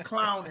 I was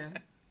clowning.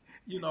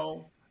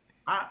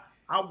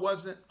 I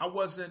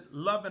wasn't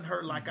loving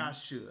her like I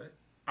should.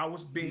 I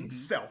was being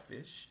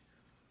selfish,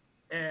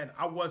 and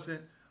I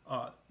wasn't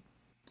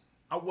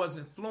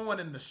flowing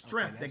in the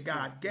strength that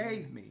God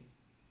gave me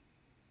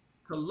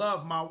to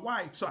love my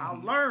wife. So I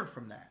learned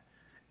from that,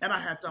 and I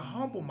had to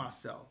humble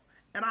myself,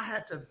 and I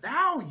had to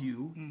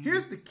value.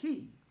 Here's the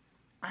key: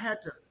 I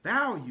had to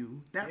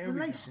value that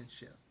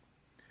relationship.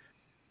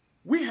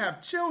 We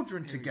have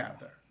children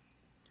together.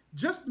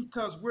 Just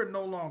because we're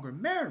no longer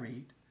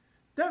married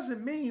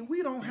doesn't mean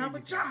we don't have a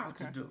job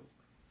to do.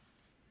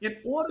 In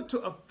order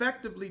to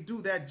effectively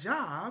do that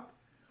job,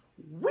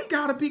 we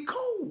got to be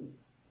cool.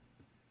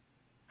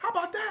 How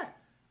about that?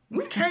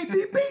 We can't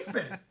be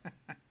beefing.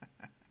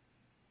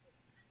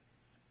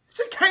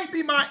 She can't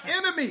be my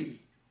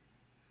enemy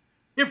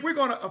if we're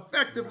going to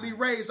effectively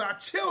raise our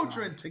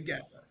children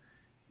together.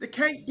 There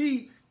can't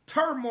be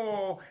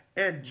turmoil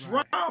and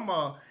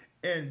drama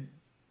and,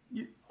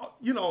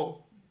 you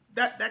know,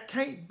 that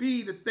can't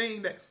be the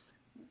thing that.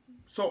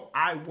 So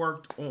I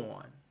worked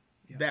on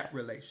that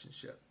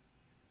relationship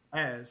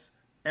as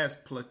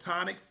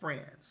platonic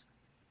friends.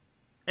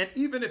 And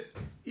even if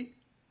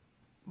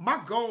my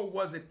goal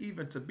wasn't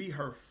even to be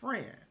her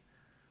friend,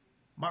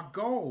 my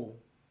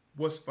goal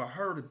was for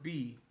her to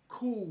be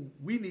cool.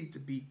 We need to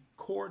be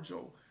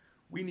cordial.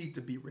 We need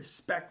to be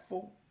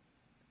respectful.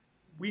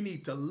 We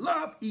need to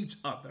love each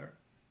other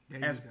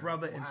as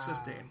brother and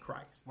sister in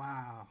Christ.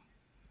 Wow.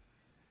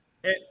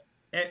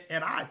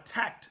 And I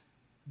attacked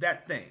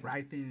that thing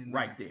right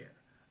there.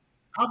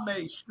 I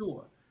made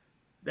sure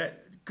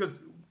that, because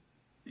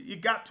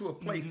it got to a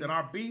place in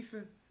our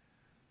beefing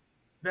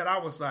that I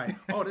was like,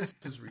 oh, this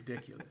is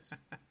ridiculous.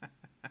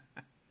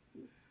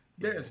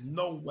 There's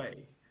no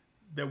way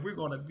that we're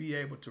going to be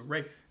able to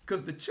raise,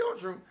 because the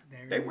children,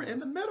 they were in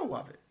the middle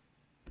of it.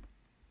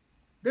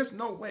 There's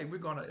no way we're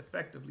going to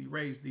effectively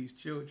raise these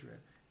children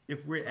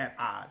if we're at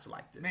odds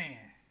like this. Man.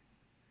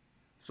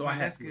 So I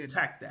had to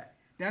attack that.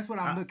 That's what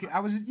I'm looking. I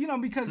was just,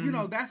 because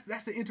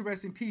that's the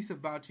interesting piece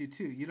about you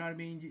too. You know what I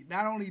mean?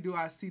 Not only do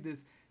I see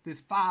this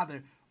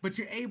father, but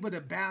you're able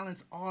to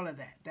balance all of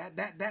that.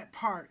 That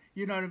part.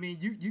 You know what I mean?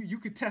 You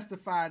could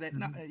testify that.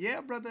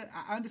 Yeah, brother,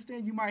 I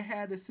understand you might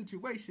have this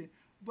situation,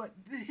 but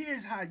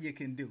here's how you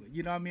can do it.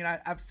 You know what I mean?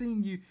 I've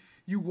seen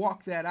you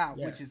walk that out,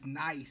 which is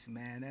nice,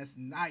 man. That's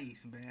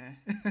nice, man.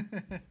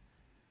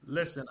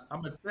 Listen,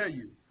 I'm gonna tell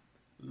you,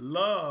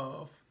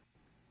 love.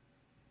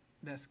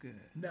 That's good.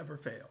 Never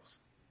fails.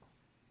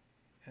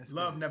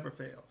 Love never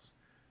fails.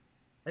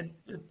 And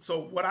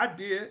so what I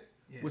did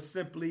was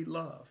simply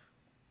love.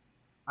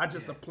 I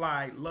just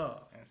applied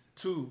love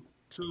to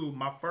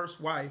my first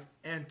wife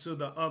and to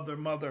the other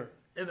mother,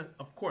 and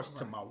of course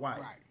to my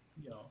wife. Right.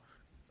 You know,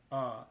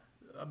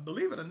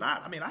 believe it or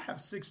not, I mean, I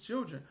have 6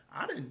 children.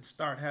 I didn't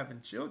start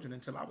having children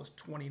until I was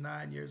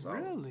 29 years old.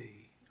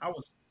 Really?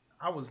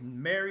 I was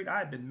married. I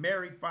had been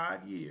married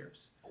 5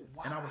 years,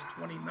 and I was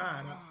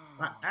 29.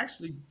 I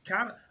actually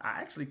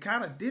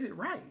kind of did it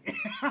right. You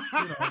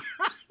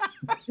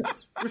know,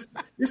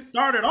 it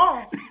started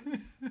off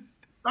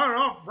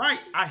right.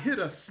 I hit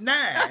a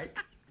snag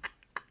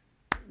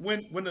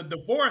when the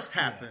divorce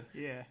happened.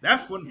 Yeah.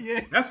 That's when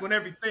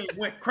everything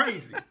went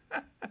crazy.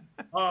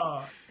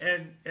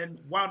 And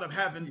wound up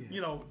having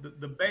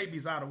the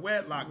babies out of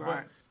wedlock.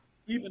 Right. But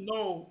even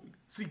though,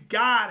 see,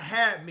 God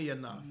had me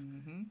enough.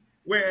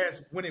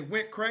 Whereas when it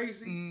went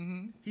crazy,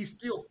 He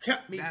still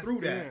kept me through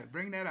that.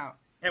 Bring that out.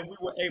 And we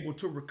were able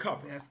to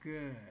recover. That's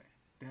good.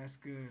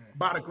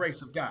 By the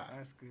grace of God.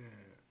 That's good.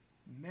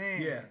 Man.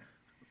 Yeah.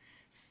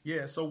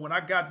 Yeah. So when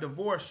I got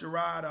divorced,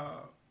 Sherrod,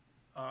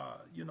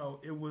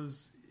 it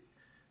was,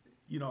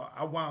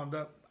 I wound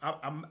up,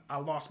 I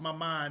lost my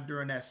mind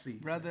during that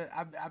season. Brother,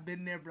 I've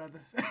been there, brother.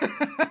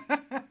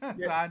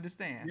 So I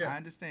understand. Yeah. I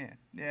understand.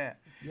 Yeah.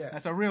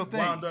 That's a real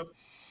thing.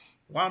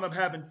 Wound up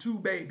having 2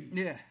 babies.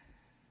 Yeah.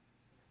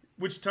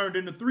 Which turned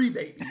into 3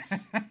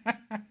 babies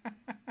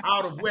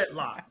out of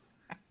wedlock.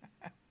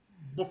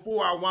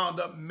 Before I wound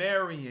up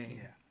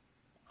marrying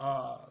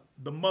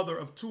the mother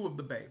of 2 of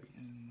the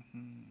babies.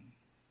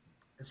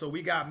 And so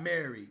we got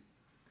married,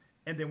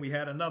 and then we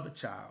had another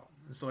child.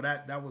 And so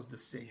that was the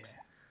 6th.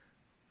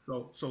 Yeah.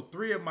 So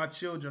 3 of my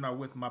children are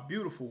with my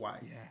beautiful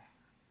wife.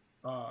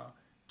 Yeah.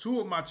 2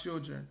 of my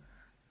children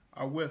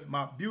are with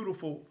my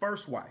beautiful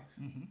first wife.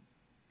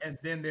 And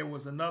then there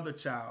was another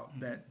child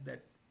that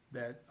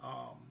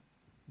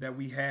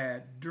we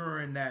had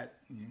during that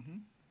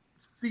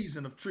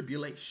season of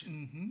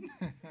tribulation.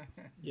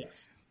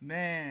 Yes.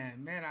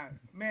 Man,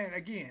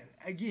 again,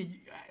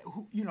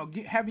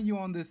 having you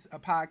on this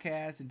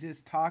podcast and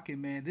just talking,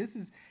 man,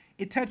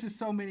 it touches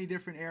so many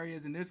different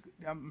areas, and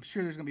I'm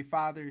sure there's gonna be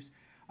fathers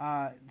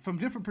from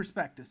different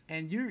perspectives,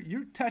 and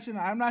you're touching.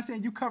 I'm not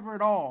saying you cover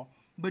it all,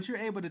 but you're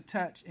able to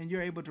touch and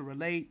you're able to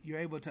relate. You're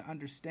able to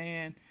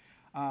understand,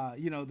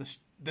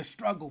 the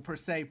struggle per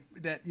se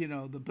that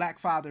the black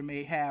father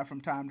may have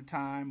from time to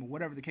time, or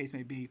whatever the case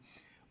may be.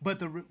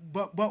 But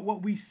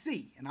what we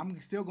see, and I'm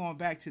still going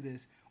back to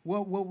this,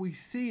 what we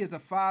see is a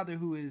father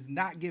who is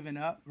not giving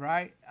up,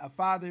 right? A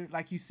father,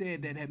 like you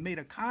said, that had made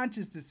a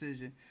conscious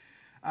decision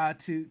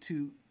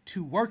to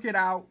to work it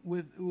out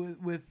with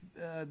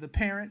the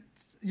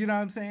parents. You know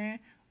what I'm saying?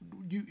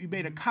 You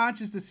made a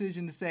conscious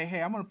decision to say,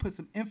 hey, I'm going to put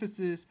some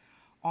emphasis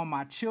on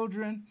my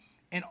children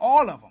and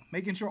all of them,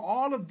 making sure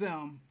all of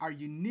them are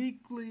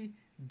uniquely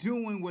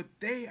doing what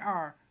they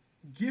are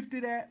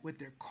gifted at, what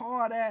they're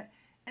called at.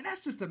 And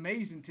that's just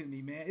amazing to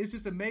me, man. It's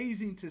just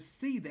amazing to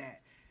see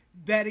that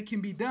it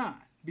can be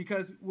done.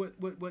 Because what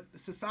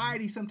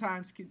society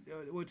sometimes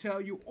will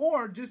tell you,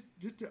 or just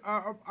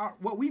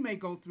what we may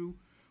go through,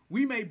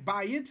 we may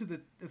buy into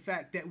the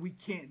fact that we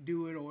can't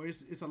do it, or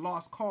it's a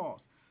lost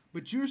cause.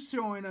 But you're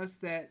showing us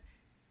that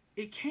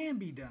it can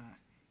be done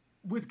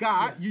with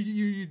God. Yes.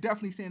 You're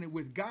definitely saying it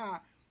with God,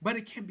 but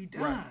it can be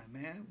done, right,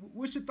 man.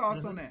 What's your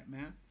thoughts on that,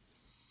 man?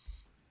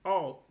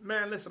 Oh,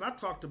 man, listen, I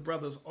talk to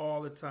brothers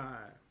all the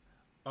time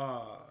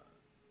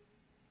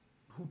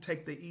who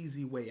take the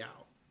easy way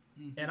out.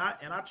 Mm-hmm.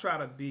 And I try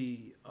to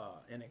be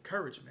an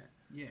encouragement.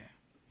 Yeah.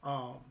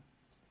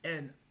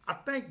 And I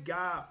thank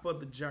God for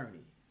the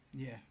journey.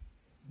 Yeah.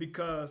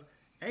 Because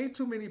ain't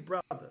too many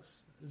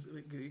brothers.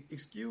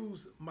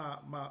 Excuse my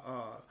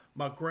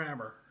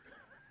grammar.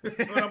 But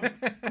I'm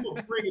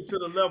gonna bring it to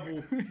the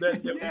level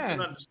that yes. We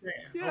can understand.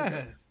 Yes.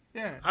 Okay.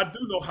 Yeah. I do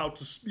know how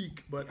to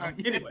speak, but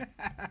anyway,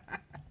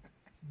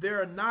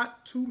 there are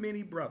not too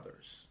many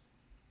brothers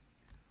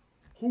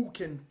who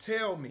can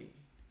tell me,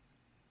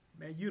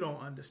 man, you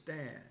don't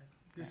understand.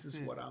 This is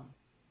what I'm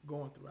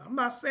going through. I'm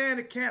not saying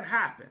it can't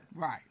happen.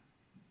 Right.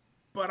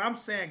 But I'm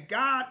saying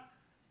God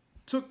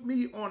took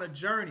me on a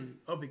journey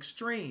of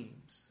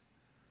extremes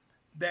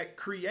that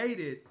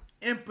created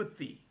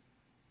empathy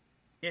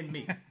in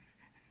me.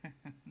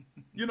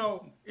 You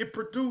know, it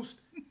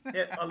produced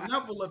a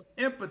level of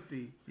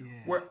empathy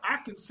where I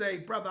can say,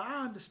 brother,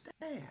 I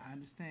understand. I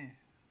understand.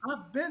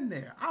 I've been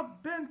there.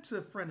 I've been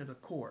to front of the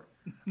court.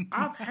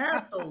 I've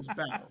had those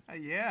battles.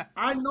 Yeah.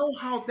 I know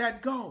how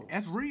that goes.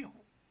 That's real.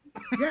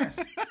 Yes.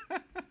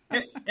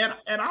 And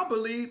I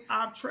believe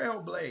I've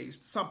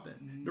trailblazed something.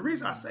 Mm-hmm. The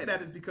reason I say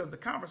that is because the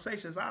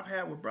conversations I've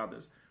had with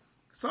brothers,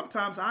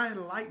 sometimes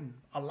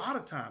a lot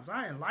of times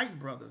I enlighten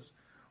brothers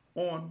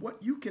on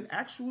what you can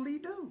actually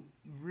do.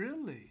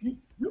 Really?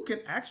 You can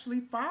actually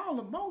file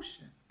a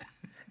motion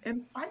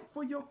and fight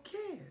for your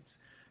kids.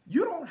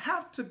 You don't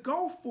have to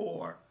go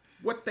for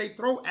what they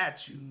throw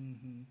at you.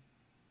 Mm-hmm.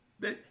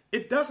 That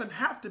it doesn't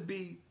have to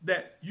be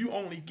that you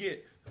only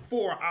get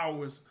 4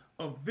 hours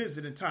of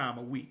visiting time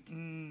a week.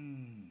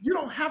 Mm. You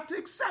don't have to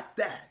accept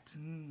that.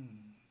 Mm.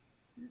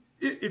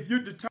 If you're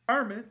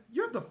determined,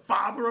 you're the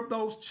father of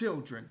those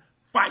children.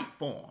 Fight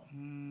for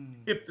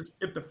them. Mm.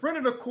 If the friend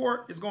of the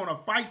court is going to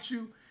fight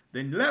you,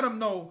 then let them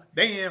know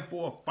they in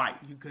for a fight.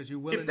 Because you're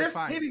willing to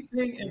fight.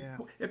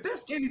 If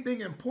there's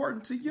anything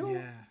important to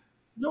you,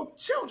 your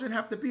children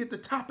have to be at the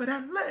top of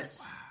that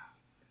list. Wow.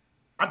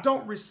 I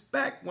don't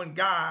respect when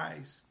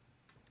guys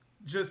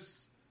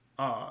just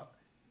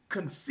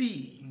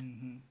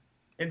concede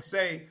and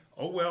say,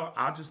 oh, well,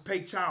 I'll just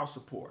pay child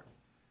support.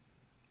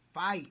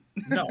 Fight.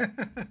 No.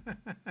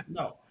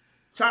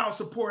 Child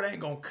support ain't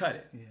going to cut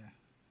it. Yeah.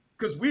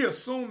 Because we're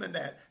assuming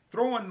that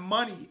throwing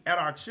money at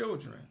our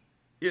children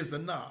is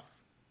enough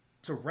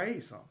to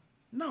raise them.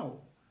 No,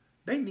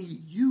 they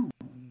need you.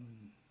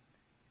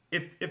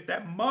 If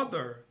that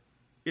mother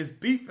is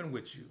beefing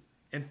with you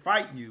and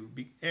fighting you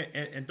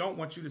and don't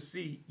want you to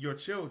see your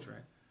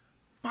children,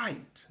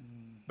 fight.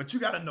 But you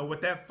got to know what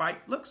that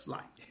fight looks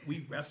like.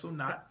 We wrestle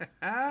not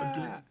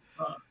against.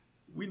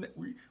 We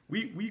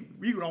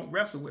don't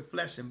wrestle with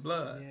flesh and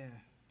blood.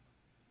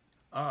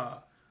 Yeah.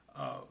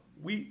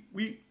 We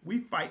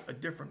fight a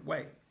different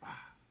way.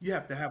 You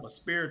have to have a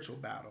spiritual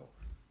battle,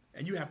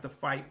 and you have to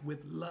fight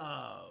with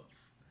love.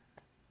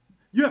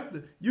 You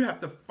have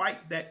to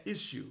fight that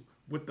issue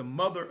with the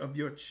mother of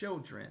your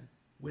children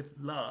with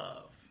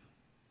love.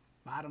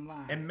 Bottom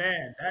line. And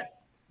man,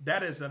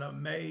 that is an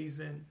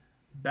amazing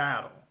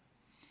battle.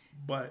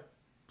 But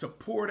to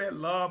pour that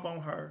love on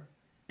her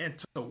and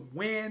to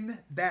win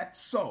that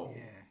soul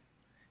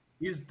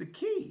is the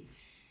key.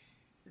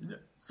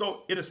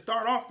 So it'll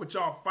start off with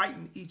y'all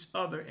fighting each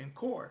other in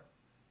court,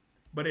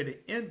 but it'll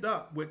end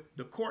up with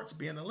the courts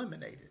being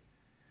eliminated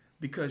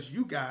because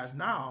you guys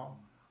now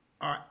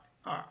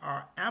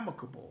are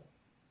amicable.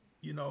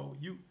 You know,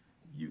 you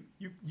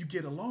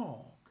get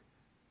along.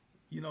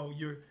 You know,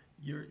 you're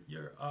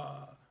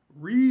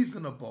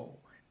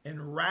reasonable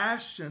and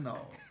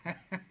rational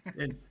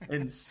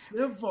and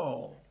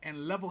civil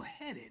and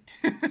level-headed.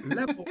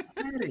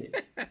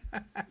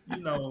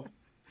 You know.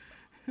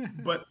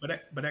 But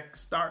that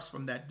starts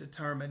from that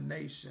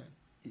determination.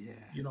 Yeah.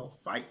 You know,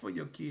 fight for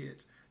your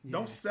kids. Yeah.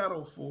 Don't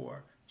settle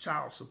for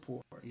child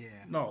support. Yeah.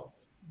 No,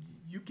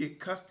 you get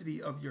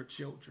custody of your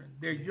children.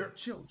 They're your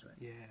children.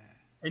 Yeah.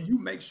 And you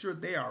make sure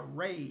they are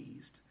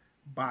raised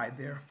by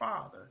their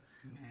father.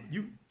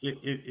 Man.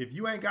 If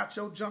you ain't got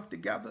your junk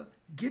together,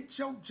 get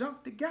your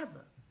junk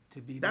together.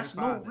 To be That's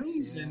their father. No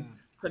reason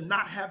to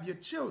not have your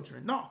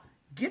children. No,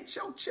 get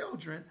your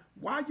children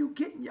while you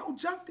getting your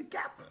junk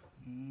together.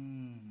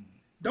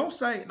 Don't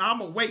say, no, I'm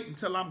going to wait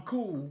until I'm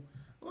cool.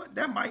 Well,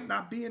 that might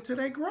not be until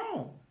they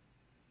grown.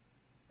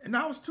 And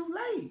now it's too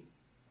late.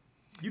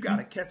 You got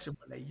to catch them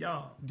when they're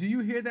young. Do you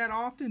hear that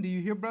often? Do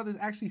you hear brothers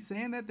actually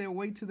saying that they'll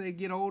wait till they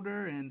get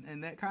older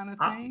and that kind of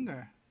thing?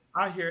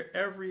 I hear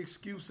every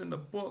excuse in the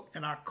book,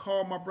 and I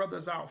call my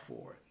brothers out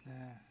for it.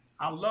 Yeah.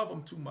 I love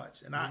them too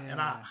much, and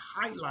I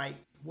highlight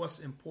what's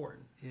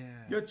important. Yeah.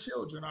 Your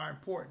children are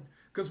important,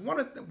 because one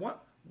of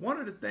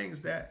the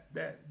things that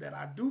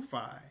I do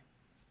find,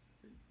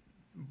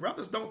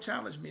 brothers don't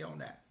challenge me on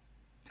that.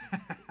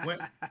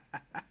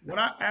 When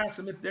I ask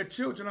them if their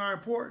children are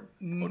important,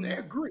 well, they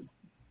agree.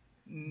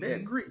 They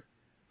agree.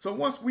 So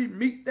once we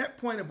meet that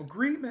point of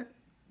agreement,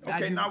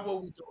 okay, now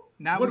what we do?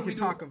 Now we can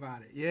talk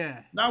about it.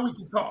 Yeah. Now we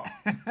can talk.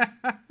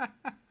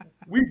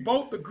 We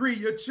both agree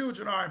your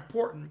children are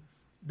important.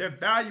 They're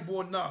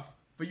valuable enough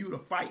for you to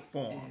fight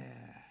for them.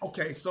 Yeah.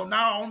 Okay, so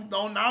now the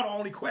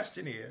only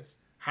question is,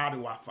 how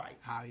do I fight?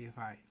 How you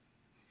fight?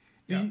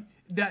 Yeah.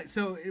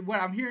 So what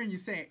I'm hearing you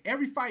saying,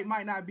 every fight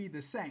might not be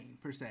the same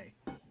per se,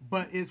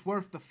 but it's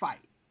worth the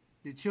fight.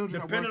 The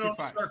children depending are worth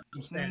the on fight. the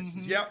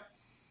circumstances. Yep.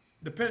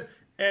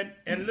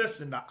 And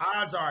listen, the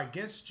odds are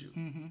against you.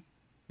 Mm-hmm.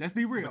 Let's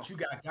be real. But you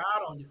got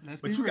God on you.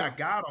 Got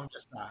God on your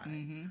side.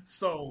 Mm-hmm.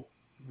 So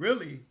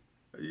really,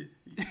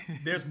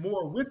 there's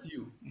more with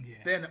you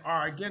than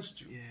are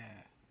against you.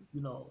 Yeah.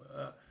 You know,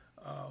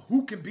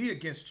 who can be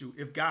against you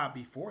if God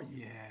be for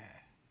you? Yeah.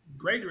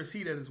 Greater is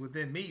He that is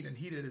within me than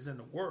he that is in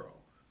the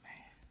world. Man.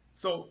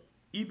 So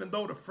even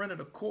though the friend of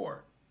the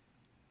court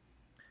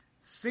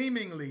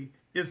seemingly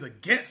is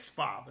against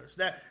fathers,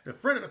 that the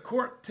friend of the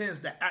court tends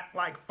to act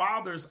like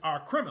fathers are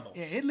criminals.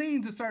 Yeah, it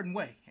leans a certain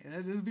way.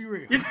 Let's just be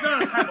real. It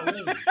does have a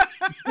lean.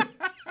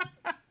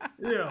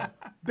 Yeah,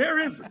 there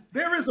is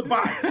a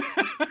bias,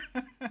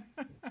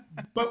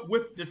 but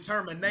with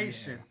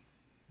determination,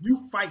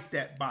 you fight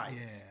that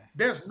bias. Yeah.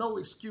 There's no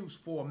excuse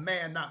for a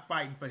man not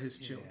fighting for his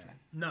children.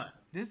 None.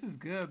 This is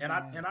good, and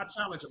man. I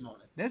challenge him on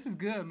it. This is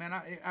good, man.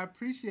 I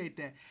appreciate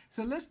that.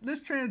 So let's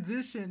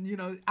transition. You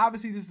know,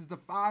 obviously this is the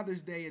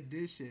Father's Day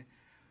edition.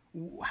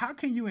 How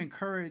can you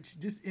encourage,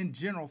 just in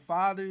general,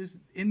 fathers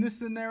in this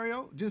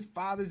scenario, just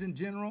fathers in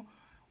general?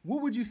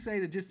 What would you say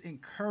to just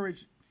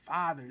encourage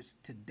fathers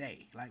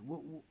today? Like,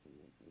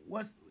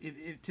 what's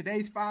if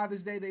today's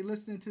Father's Day, they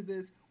listening to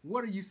this?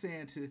 What are you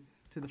saying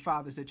to the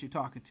fathers that you're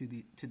talking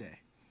to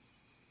today?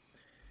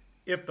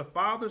 If the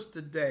fathers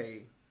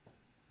today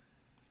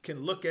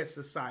can look at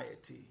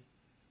society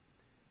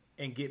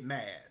and get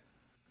mad,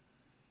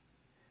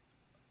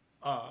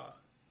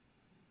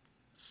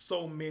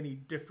 so many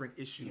different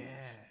issues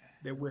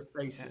that we're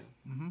facing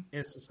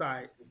in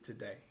society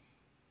today.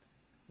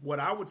 What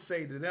I would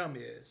say to them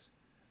is,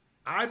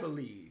 I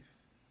believe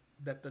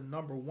that the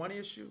number one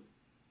issue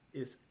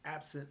is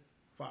absent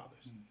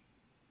fathers,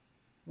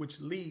 which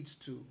leads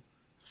to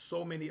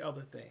so many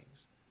other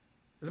things.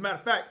 As a matter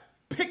of fact,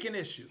 pick an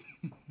issue.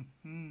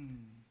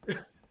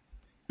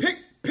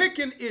 Pick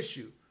an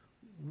issue.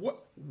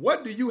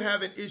 What do you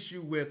have an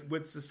issue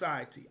with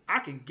society? I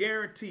can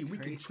guarantee we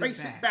can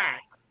trace it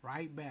back.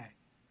 Right back.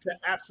 To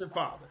absent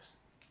fathers.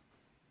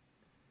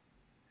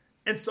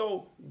 And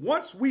so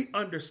once we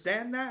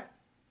understand that,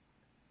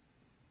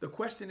 the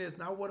question is,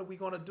 now what are we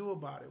going to do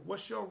about it?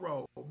 What's your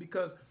role?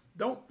 Because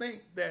don't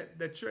think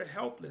that you're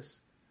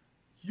helpless.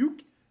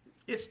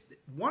 It's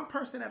one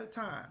person at a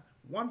time,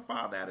 one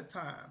father at a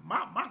time.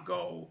 My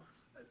goal,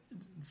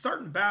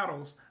 certain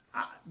battles,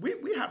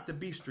 we have to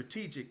be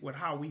strategic with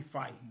how we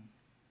fight,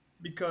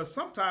 because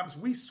sometimes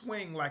we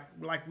swing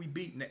like we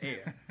beat in the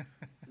air.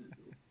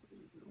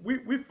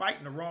 We're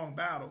fighting the wrong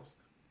battles.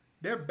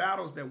 They're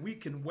battles that we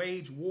can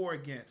wage war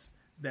against,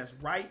 that's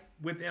right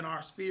within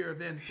our sphere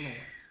of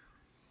influence.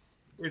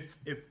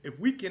 If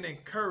we can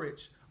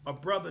encourage a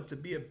brother to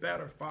be a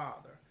better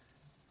father,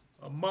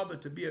 a mother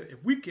to be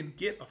if we can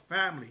get a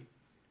family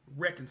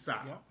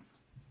reconciled,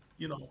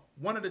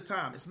 one at a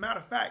time. As a matter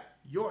of fact,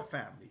 your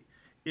family.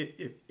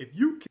 If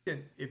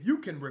you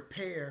can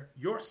repair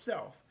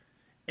yourself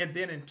and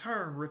then in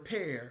turn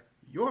repair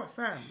your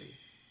family,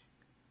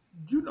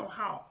 you know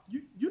how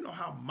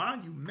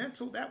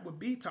monumental that would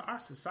be to our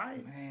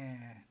society.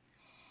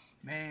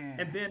 Man.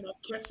 And then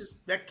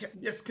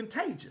it's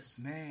contagious.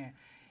 Man.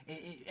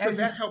 Because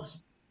that helps.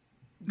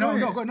 No,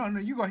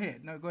 you go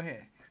ahead. No, go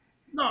ahead.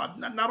 No,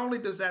 not only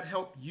does that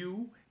help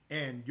you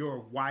and your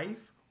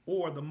wife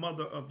or the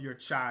mother of your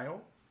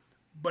child,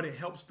 but it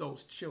helps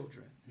those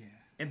children. Yeah.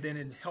 And then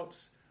it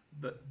helps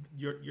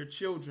your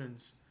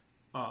children's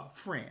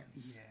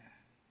friends.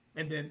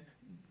 Yeah. And then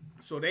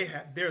so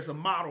there's a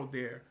model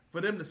there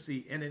for them to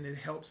see, and then it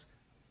helps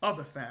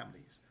other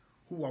families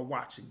who are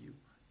watching you.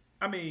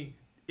 I mean,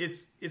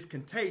 it's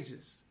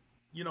contagious.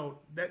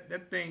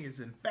 That thing is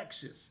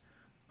infectious.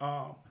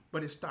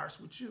 But it starts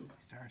with you.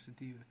 It starts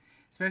with you,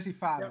 especially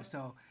fathers. Yep.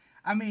 So,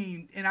 I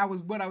mean, and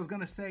what I was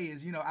going to say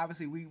is,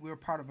 obviously we're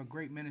part of a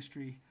great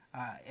ministry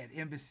at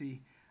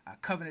Embassy,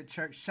 Covenant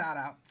Church, shout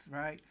outs,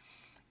 right?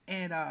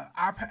 And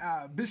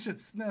our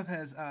Bishop Smith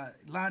has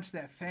launched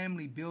that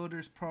Family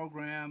Builders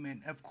program,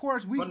 and of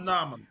course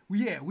Phenomenal.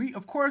 we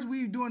of course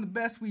we doing the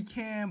best we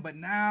can. But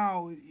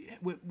now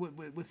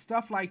with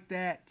stuff like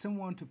that,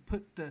 someone to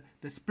put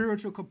the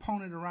spiritual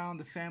component around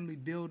the family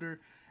builder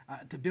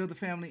to build the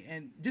family,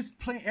 and just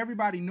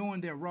everybody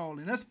knowing their role.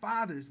 And us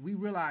fathers, we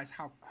realize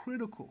how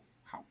critical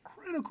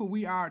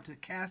we are to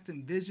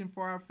casting vision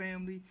for our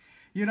family.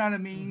 You know what I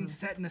mean?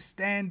 Setting a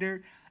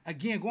standard.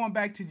 Again, going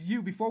back to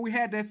you, before we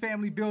had that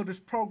Family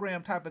Builders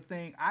program type of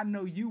thing, I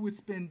know you would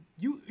spend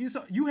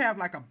you have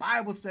like a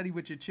Bible study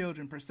with your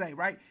children per se,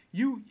 right?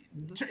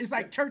 It's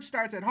like church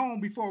starts at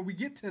home before we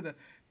get to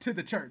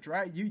the church,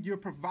 right? You're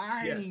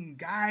providing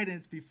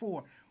guidance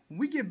before. When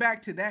we get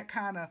back to that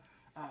kind of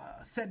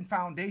setting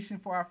foundation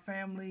for our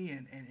family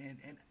and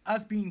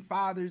us being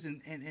fathers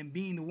and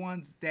being the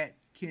ones that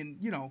can,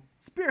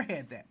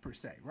 spearhead that per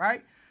se,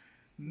 right?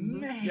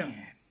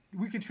 Man.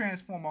 We can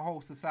transform a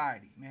whole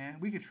society, man.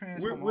 We can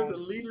transform. We're the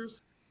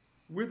leaders.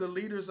 We're the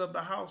leaders of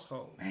the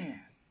household, man.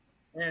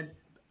 And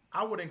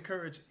I would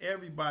encourage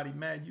everybody,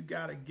 man. You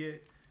got to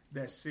get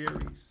that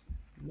series.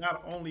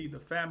 Not only the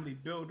Family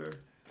Builder,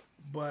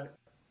 but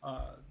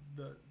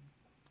the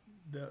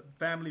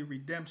Family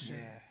Redemption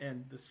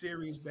and the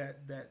series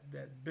that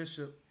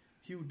Bishop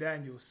Hugh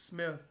Daniel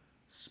Smith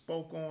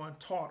spoke on,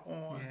 taught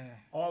on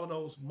all of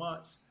those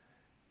months.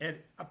 And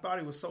I thought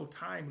it was so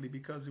timely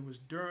because it was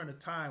during a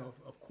time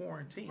of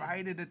quarantine.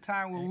 Right at the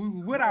time when we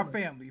were with our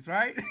families,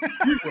 right?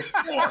 We were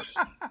forced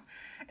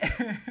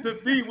to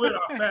be with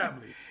our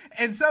families.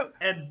 And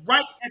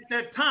right at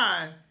that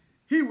time,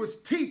 he was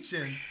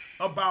teaching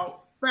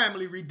about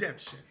family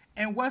redemption.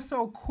 And what's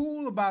so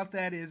cool about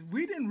that is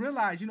we didn't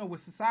realize, with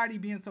society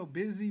being so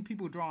busy,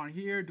 people drawing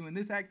here, doing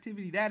this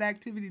activity, that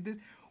activity, this,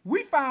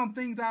 we found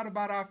things out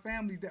about our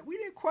families that we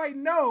didn't quite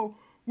know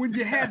when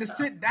you had to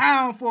sit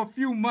down for a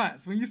few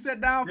months. When you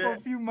sit down for a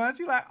few months,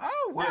 you're like,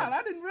 oh, wow,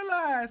 I didn't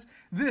realize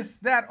this,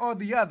 that, or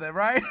the other,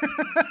 right?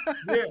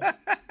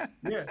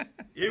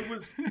 It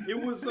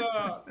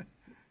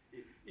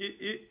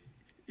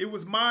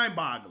was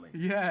mind-boggling.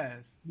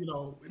 Yes.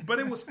 But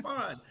it was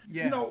fun.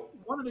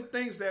 One of the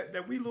things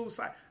that we lose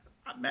sight,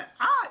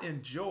 I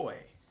enjoy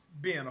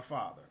being a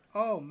father.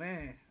 Oh,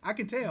 man. I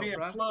can tell, being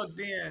bro.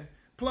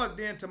 plugged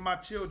into my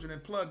children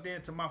and plugged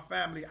into my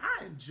family.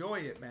 I enjoy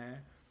it,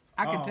 man.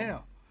 I can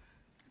tell.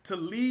 To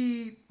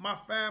lead my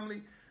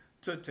family,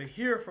 to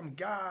hear from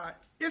God,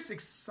 it's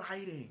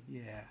exciting.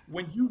 Yeah.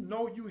 When you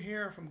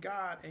hearing from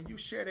God and you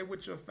share that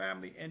with your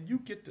family and you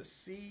get to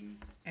see.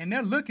 And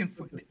they're looking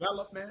for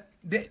development.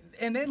 They're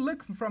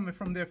looking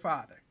from their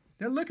father.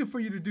 They're looking for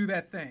you to do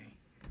that thing.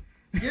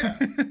 Yeah.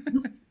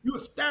 you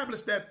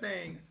establish that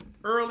thing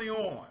early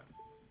on,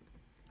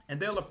 and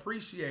they'll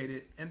appreciate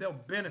it and they'll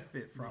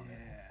benefit from it.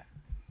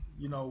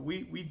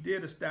 We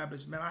did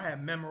establish, man, I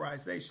had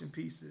memorization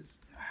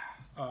pieces.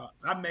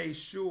 I made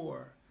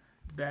sure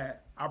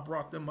that I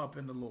brought them up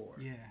in the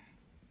Lord. Yeah.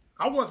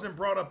 I wasn't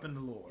brought up in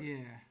the Lord. Yeah.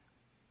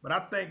 But I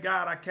thank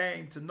God I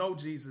came to know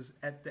Jesus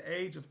at the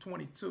age of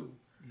 22.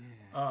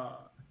 Yeah.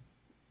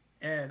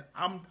 And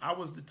I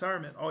was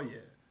determined,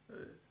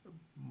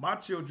 my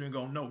children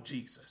going to know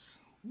Jesus.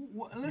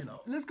 Well,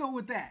 let's go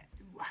with that.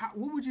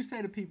 What would you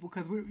say to people?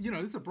 Because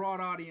this is a broad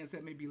audience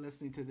that may be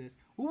listening to this.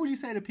 What would you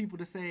say to people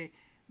to say,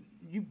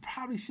 you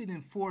probably shouldn't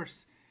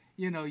enforce,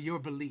 your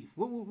belief?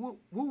 What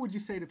would you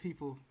say to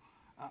people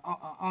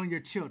on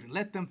your children?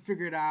 Let them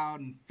figure it out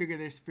and figure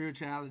their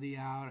spirituality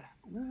out.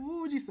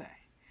 What would you say?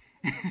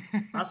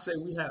 I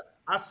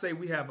say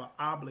we have an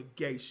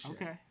obligation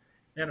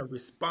and a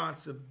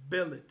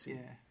responsibility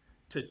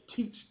to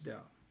teach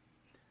them.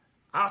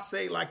 I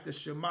say like the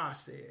Shema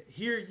said,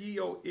 "Hear ye,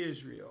 O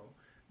Israel,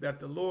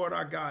 that the Lord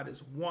our God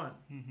is one,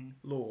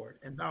 Lord,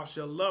 and thou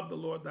shalt love the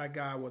Lord thy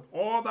God with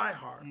all thy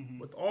heart,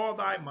 with all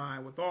thy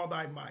mind, with all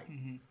thy might.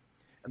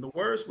 And the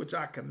words which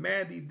I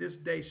command thee this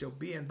day shall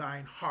be in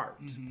thine heart."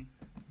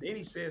 Then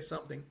he said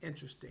something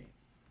interesting.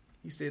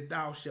 He said,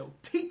 "Thou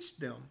shalt teach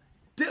them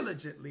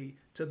diligently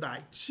to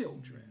thy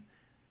children."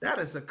 That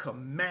is a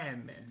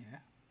commandment. Yeah.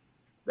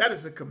 That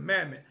is a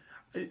commandment.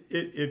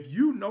 If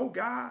you know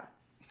God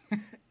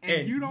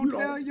and you don't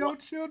tell your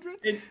children,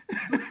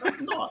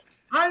 no,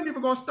 I ain't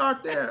even gonna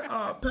start there,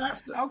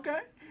 Pastor. Okay.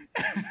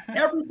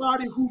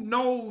 Everybody who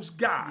knows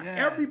God,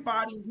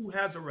 everybody who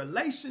has a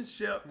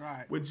relationship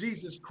with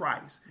Jesus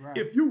Christ,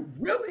 if you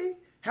really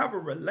have a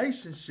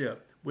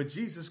relationship with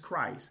Jesus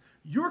Christ,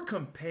 you're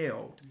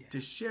compelled to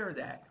share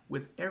that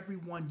with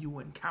everyone you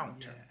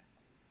encounter,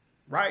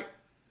 right?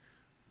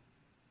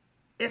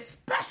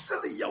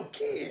 Especially your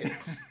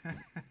kids.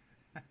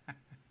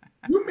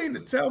 You mean to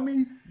tell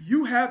me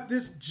you have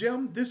this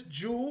gem, this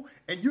jewel,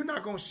 and you're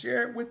not going to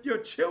share it with your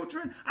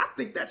children? I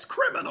think that's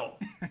criminal.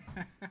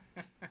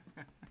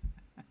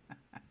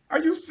 Are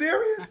you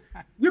serious?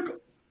 You're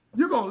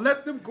going to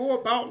let them go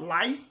about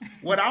life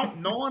without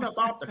knowing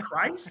about the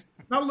Christ?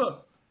 Now,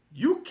 look,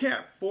 you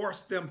can't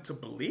force them to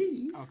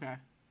believe. Okay.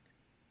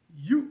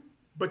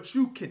 But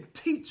you can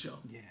teach them.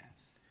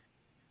 Yes.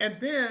 And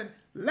then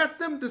let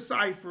them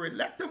decipher it.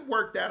 Let them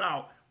work that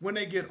out. when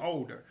they get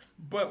older.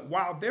 But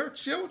while they're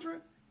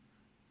children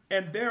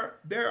and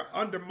they're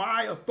under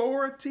my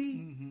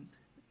authority,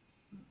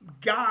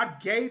 God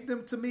gave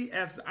them to me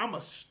as I'm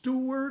a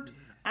steward.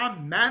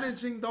 I'm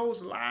managing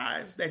those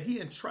lives that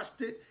he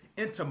entrusted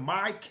into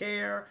my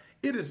care.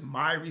 It is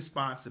my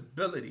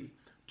responsibility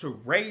to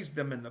raise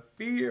them in the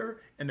fear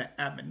and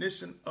the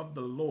admonition of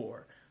the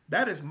Lord.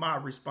 That is my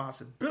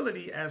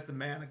responsibility as the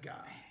man of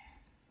God.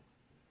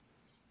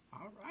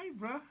 All right,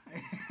 bro.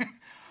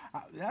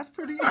 That's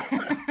pretty.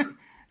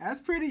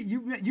 That's pretty.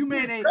 You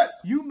made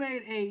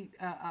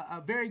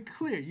a very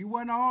clear. You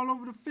weren't all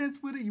over the fence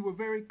with it. You were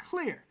very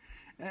clear.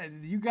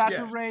 You got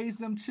to raise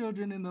them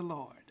children in the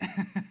Lord.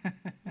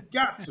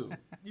 Got to.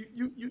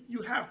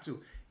 You have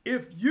to.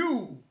 If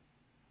you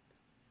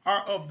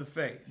are of the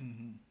faith,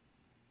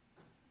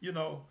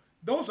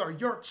 those are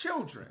your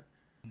children.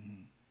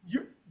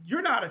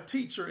 You're not a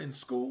teacher in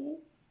school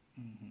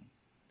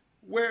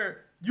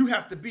where you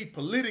have to be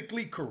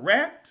politically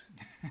correct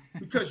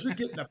because you're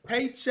getting a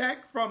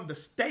paycheck from the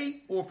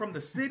state or from the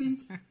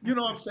city. You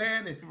know what I'm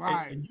saying?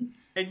 Right.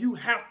 And you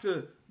have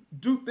to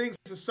do things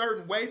a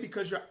certain way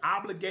because you're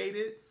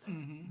obligated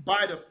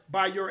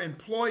by your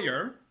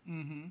employer.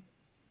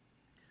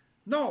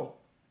 No,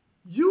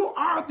 you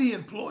are the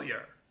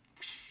employer.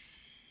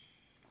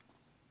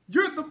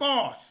 You're the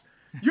boss.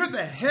 You're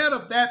the head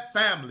of that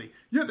family.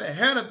 You're the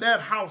head of that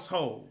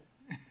household.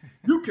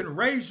 You can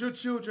raise your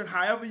children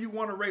however you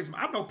want to raise them.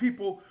 I know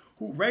people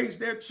who raise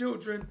their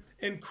children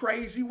in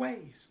crazy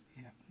ways.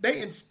 Yeah.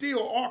 They instill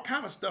all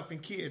kind of stuff in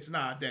kids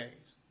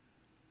nowadays.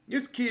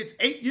 This kid's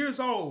 8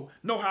 years old,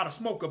 know how to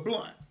smoke a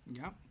blunt.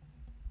 Yep.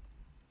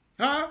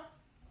 Huh?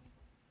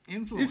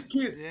 Influence. This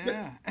kid,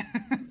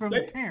 from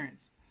the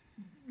parents.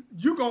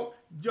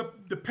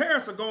 The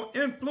parents are going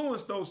to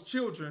influence those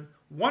children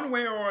one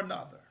way or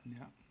another.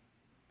 Yeah.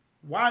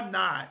 Why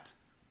not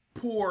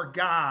pour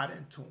God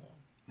into them?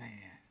 Man.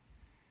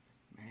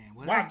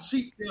 Why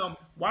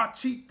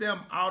cheat them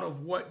out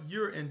of what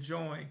you're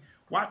enjoying?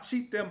 Why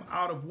cheat them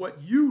out of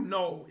what you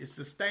know is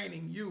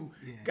sustaining you?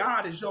 Yeah.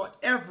 God is your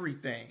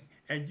everything,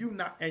 and you're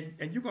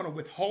going to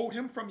withhold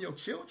him from your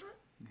children?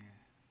 Yeah.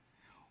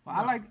 Well,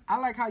 no. I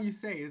like how you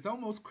say it. It's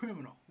almost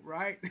criminal,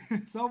 right?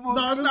 It's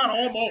almost. No, it's not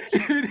almost.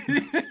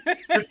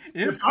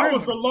 It's if I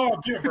was a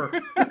lawgiver,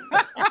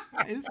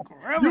 it's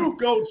criminal. You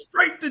go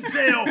straight to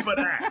jail for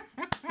that.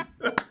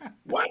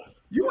 What?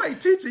 You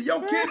ain't teaching your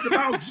kids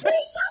about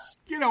Jesus?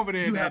 Get over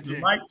there. You have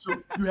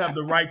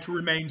the right to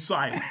remain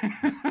silent.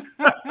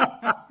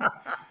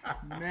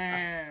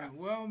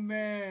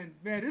 Man,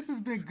 this has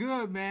been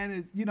good,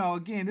 man.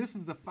 Again, this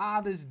is the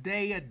Father's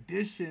Day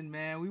edition,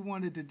 man. We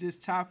wanted to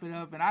just chop it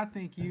up, and I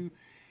think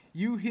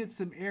you hit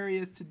some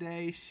areas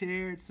today,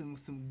 shared some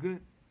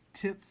good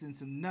tips and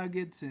some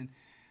nuggets and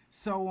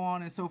so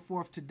on and so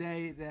forth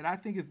today that I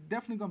think is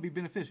definitely going to be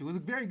beneficial. It was a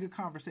very good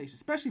conversation,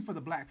 especially for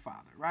the black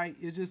father, right?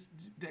 It's just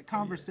that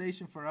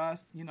conversation for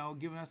us,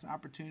 giving us an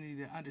opportunity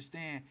to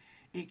understand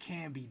it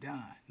can be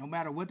done. No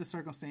matter what the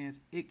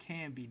circumstance, it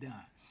can be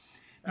done.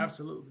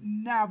 Absolutely.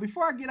 Now,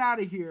 before we get out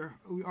of here,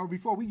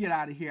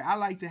 I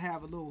like to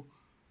have a little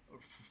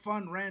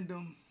fun,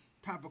 random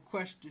type of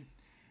question.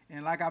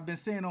 And like I've been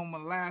saying on my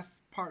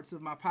last parts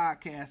of my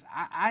podcast,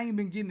 I ain't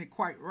been getting it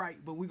quite right,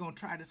 but we're going to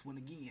try this one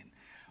again.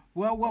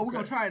 Well, okay. We're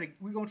gonna try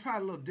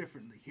it a little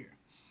differently here.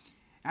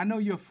 I know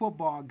you're a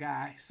football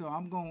guy, so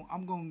I'm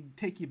gonna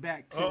take you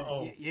back to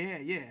I'm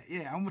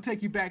gonna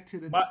take you back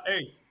to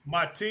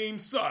my team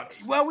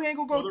sucks. Well, we ain't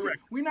gonna go.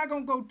 We're not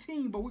gonna go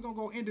team, but we're gonna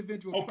go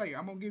individual player.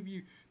 I'm gonna give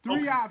you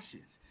three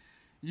options.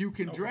 You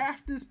can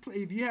draft this player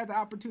if you have the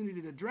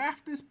opportunity to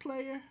draft this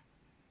player,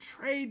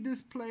 trade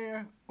this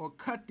player, or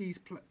cut this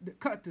player.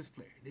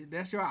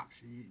 That's your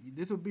option.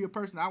 This would be a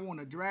person I want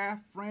to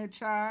draft,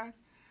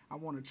 franchise. I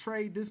want to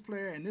trade this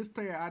player, and this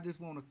player I just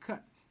want to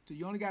cut. So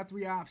you only got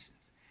three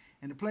options.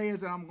 And the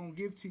players that I'm going to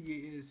give to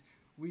you is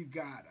we've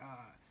got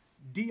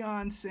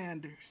Deion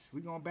Sanders. We're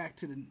going back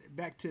to the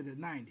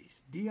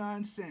 90s.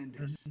 Deion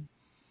Sanders,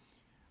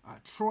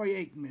 Troy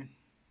Aikman,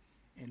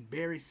 and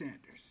Barry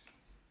Sanders.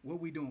 What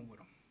we doing with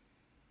them?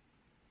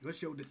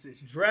 What's your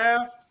decision?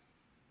 Draft.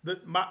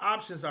 My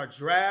options are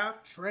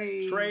draft,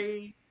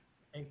 trade,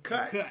 and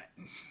cut.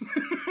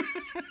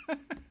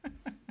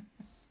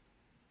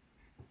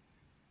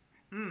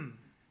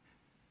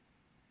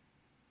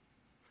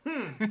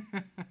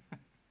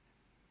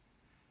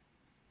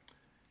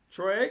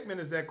 Troy Aikman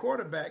is that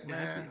quarterback,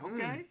 man.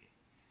 Okay.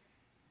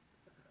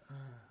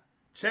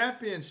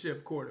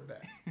 Championship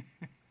quarterback.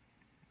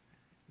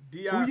 Who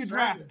you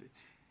drafted?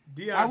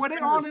 Were they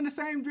all in the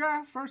same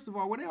draft? First of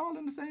all, were they all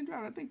in the same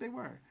draft? I think they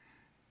were.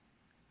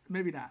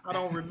 Maybe not. I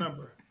don't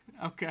remember.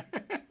 Okay.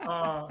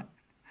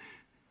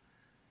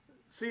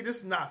 See, this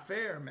is not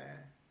fair, man.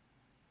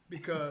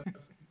 Because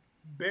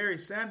Barry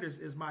Sanders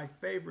is my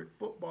favorite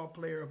football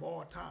player of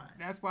all time.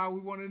 That's why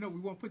we want to know. We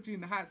want to put you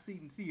in the hot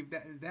seat and see if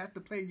that's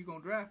the player you're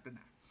going to draft or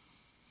not.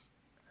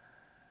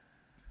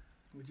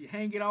 Would you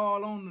hang it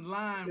all on the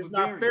line? It's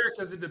not fair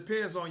because it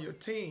depends on your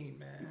team,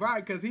 man.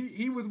 Right, because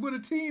he was with a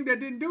team that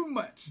didn't do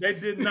much. They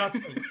did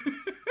nothing.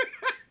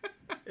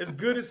 as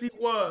good as he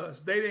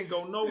was, they didn't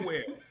go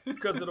nowhere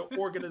because of the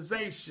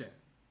organization,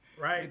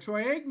 right? And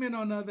Troy Aikman,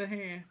 on the other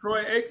hand.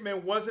 Troy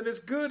Aikman wasn't as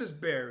good as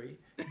Barry.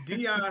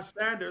 Deion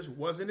Sanders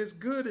wasn't as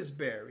good as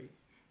Barry.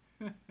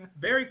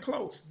 Very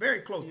close,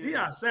 very close.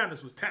 Yeah. Deion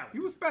Sanders was talented.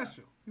 He was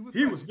special.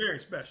 He was very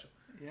special.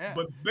 Yeah.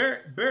 But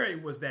Barry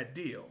was that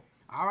deal.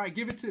 All right,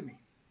 give it to me.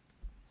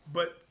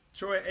 But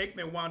Troy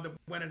Aikman wound up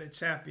winning a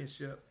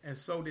championship, and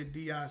so did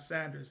Deion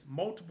Sanders,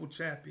 multiple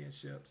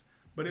championships.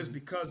 But it was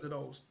because of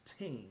those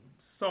teams.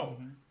 So,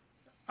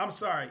 I'm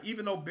sorry,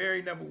 even though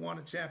Barry never won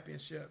a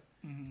championship,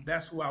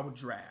 that's who I would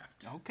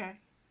draft. Okay.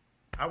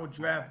 I would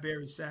draft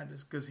Barry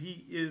Sanders because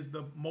he is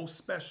the most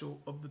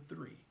special of the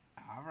three.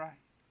 All right.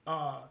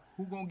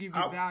 Who gonna give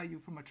you value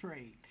from a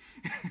trade?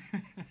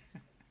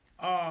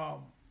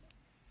 Of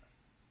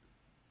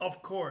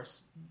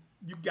course,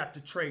 you got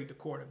to trade the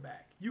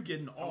quarterback. You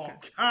getting all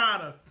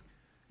kind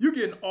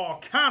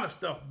of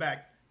stuff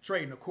back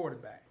trading a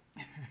quarterback.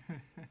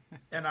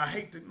 And I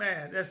hate to,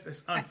 man,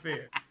 that's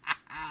unfair.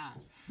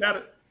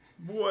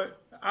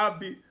 I'll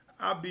be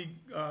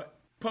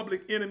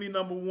public enemy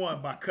number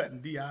one by cutting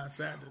Deion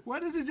Sanders.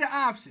 What is your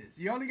options?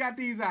 You only got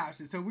these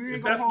options, so we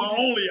ain't gonna that's hold my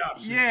you. only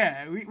option.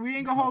 Yeah, we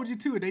ain't gonna hold you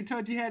to it. They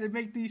told you had to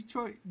make these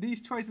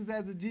choices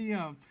as a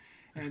GM,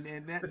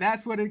 and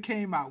that's what it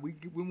came out. We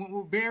went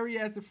with Barry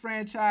as the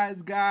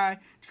franchise guy.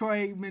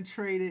 Troy Aikman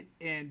traded,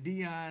 and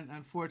Deion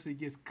unfortunately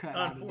gets cut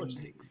out of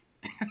the Knicks.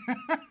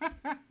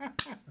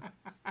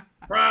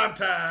 Prime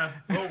time.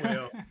 Oh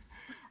well.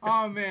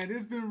 Oh man,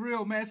 it's been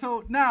real, man.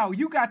 So now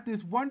you got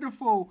this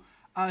wonderful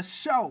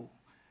show.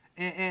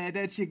 And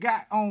that you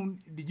got on,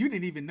 you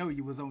didn't even know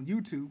you was on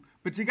YouTube,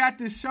 but you got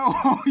this show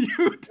on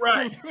YouTube.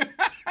 Right.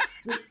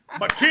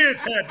 My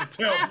kids had to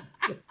tell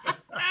me.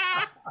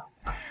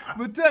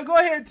 But go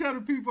ahead and tell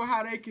the people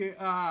how they can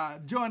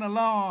join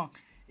along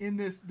in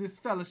this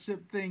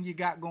fellowship thing you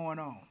got going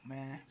on,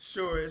 man.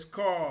 Sure. It's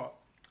called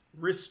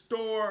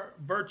Restore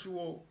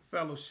Virtual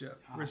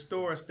Fellowship. Awesome.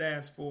 Restore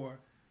stands for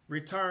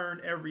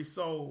Return Every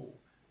Soul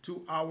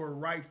to Our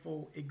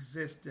Rightful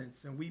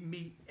Existence. And we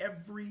meet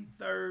every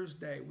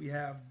Thursday. We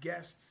have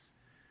guests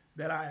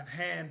that I have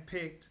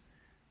handpicked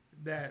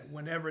that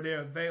whenever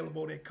they're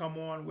available, they come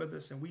on with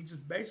us, and we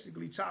just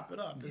basically chop it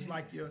up. Yeah. It's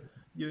like your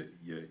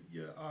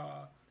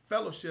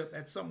fellowship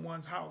at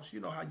someone's house.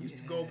 You know how you used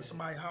to go over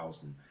somebody's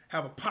house and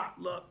have a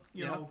potluck,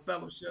 you know,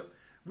 fellowship.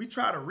 We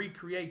try to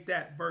recreate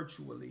that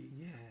virtually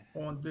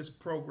on this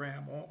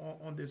program,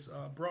 on this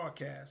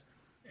broadcast.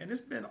 And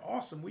it's been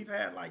awesome. We've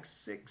had like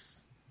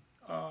 6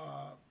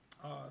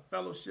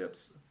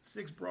 fellowships,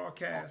 6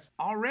 broadcasts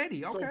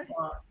already. Okay. So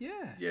far.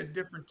 Yeah,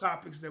 different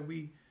topics that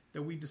we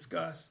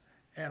discuss,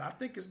 and I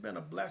think it's been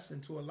a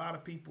blessing to a lot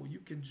of people. You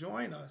can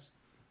join us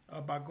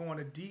by going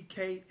to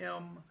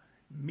DKM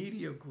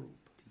Media Group.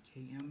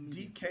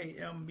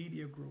 DKM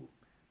Media Group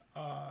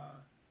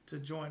to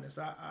join us.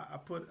 I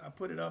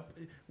put it up.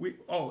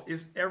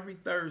 It's every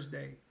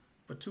Thursday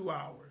for 2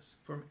 hours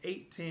from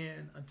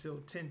 8:10 until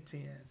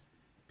 10:10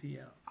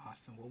 p.m.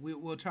 Awesome. Well,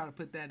 we'll try to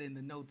put that in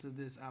the notes of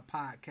this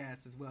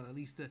podcast as well. At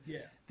least the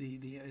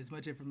as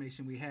much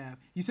information we have.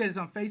 You said it's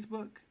on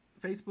Facebook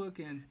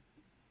and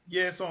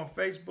it's on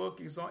Facebook.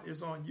 It's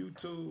on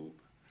YouTube.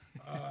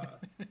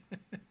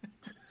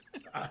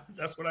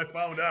 That's what I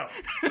found out.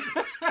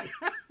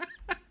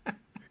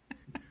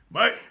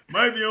 might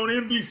be on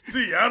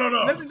NBC. I don't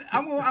know.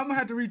 I'm gonna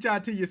have to reach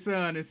out to your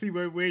son and see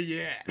where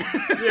you at.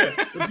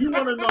 If you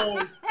want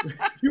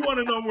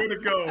to know where to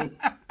go.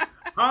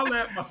 Holler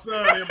at my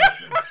son and my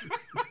son.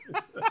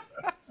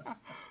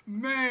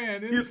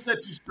 Man, he'll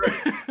set you straight.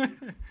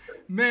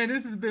 Man,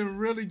 this has been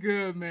really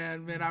good,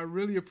 man. Man, I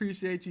really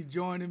appreciate you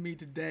joining me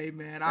today,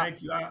 man.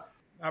 Thank you. I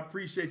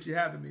appreciate you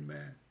having me,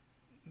 man.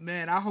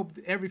 Man, I hope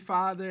every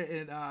father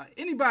and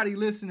anybody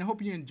listening, I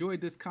hope you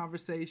enjoyed this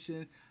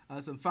conversation.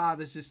 Some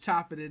fathers just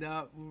chopping it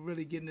up. We're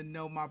really getting to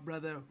know my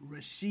brother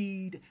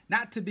Rasheed,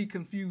 not to be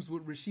confused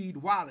with Rasheed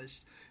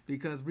Wallace,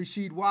 because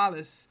Rasheed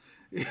Wallace.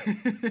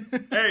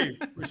 Hey,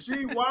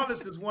 Rasheed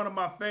Wallace is one of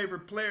my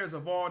favorite players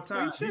of all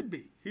time. Well, he should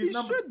be. He's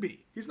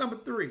number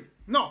 3.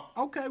 No.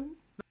 Okay.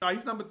 No,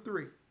 he's number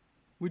 3.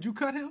 Would you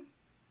cut him?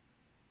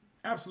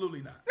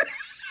 Absolutely not.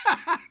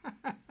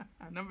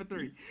 Number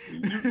 3.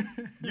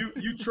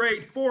 You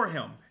trade for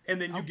him, and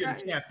then you get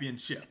a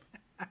championship.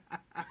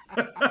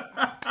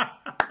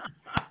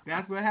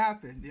 That's what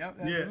happened. Yep,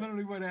 that's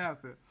literally what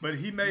happened. But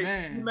he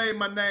made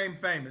my name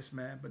famous,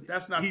 man. But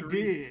that's not the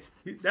reason.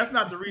 That's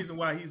not the reason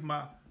why he's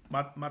my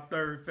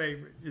third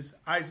favorite. It's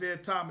Isaiah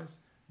Thomas,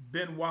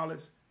 Ben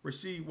Wallace,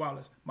 Rasheed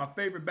Wallace. My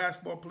favorite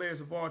basketball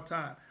players of all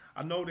time.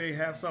 I know they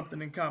have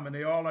something in common.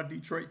 They all are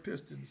Detroit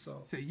Pistons.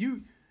 So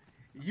you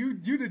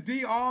the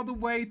D all the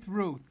way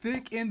through,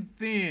 thick and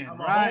thin,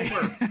 right?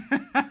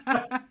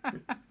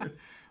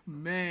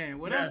 Man,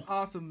 well, that's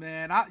awesome,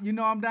 man.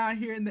 I'm down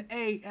here in the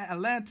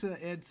Atlanta,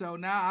 and so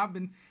now I've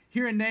been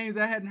hearing names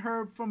I hadn't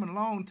heard from in a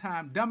long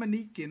time.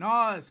 Dominique and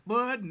all,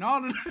 Spud and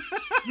all of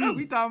that.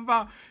 We talking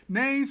about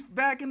names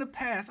back in the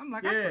past. I'm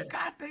like, I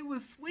forgot they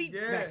was sweet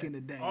back in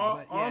the day. All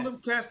them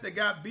cats that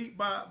got beat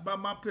by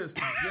my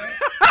Pistons. Yeah.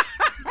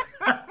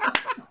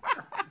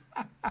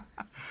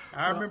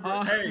 I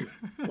remember, hey,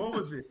 what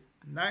was it?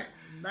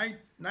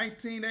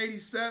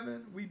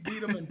 1987, we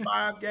beat them in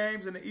 5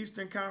 games in the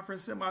Eastern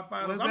Conference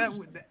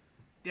semifinals.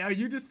 Yeah,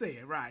 you just say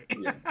it right.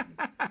 Yeah.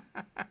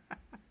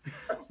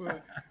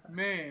 But,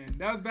 man,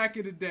 that was back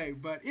in the day.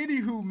 But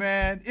anywho,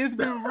 man, it's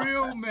been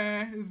real,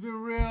 man. It's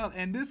been real.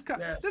 And this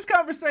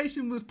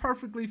conversation was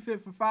perfectly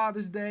fit for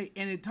Father's Day.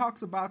 And it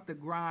talks about the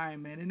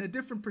grind, man, in a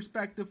different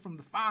perspective from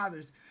the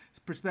father's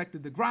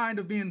perspective. The grind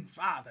of being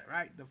father,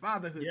 right? The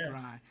fatherhood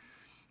grind.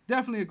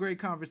 Definitely a great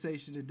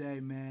conversation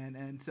today, man.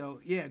 And so,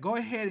 yeah, go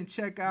ahead and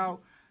check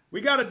out. We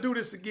got to do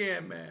this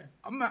again, man.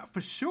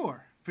 For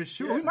sure.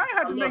 Yeah, we might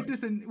have to make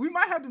this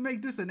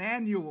an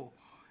annual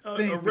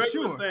thing, for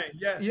sure. Thing.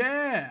 Yes.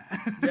 Yeah.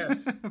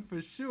 Yes.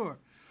 For sure.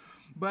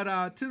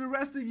 But to the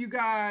rest of you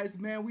guys,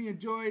 man, we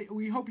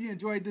hope you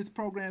enjoyed this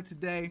program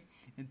today.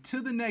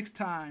 Until the next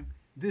time,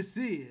 this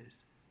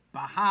is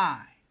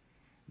Behind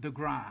the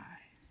Grind.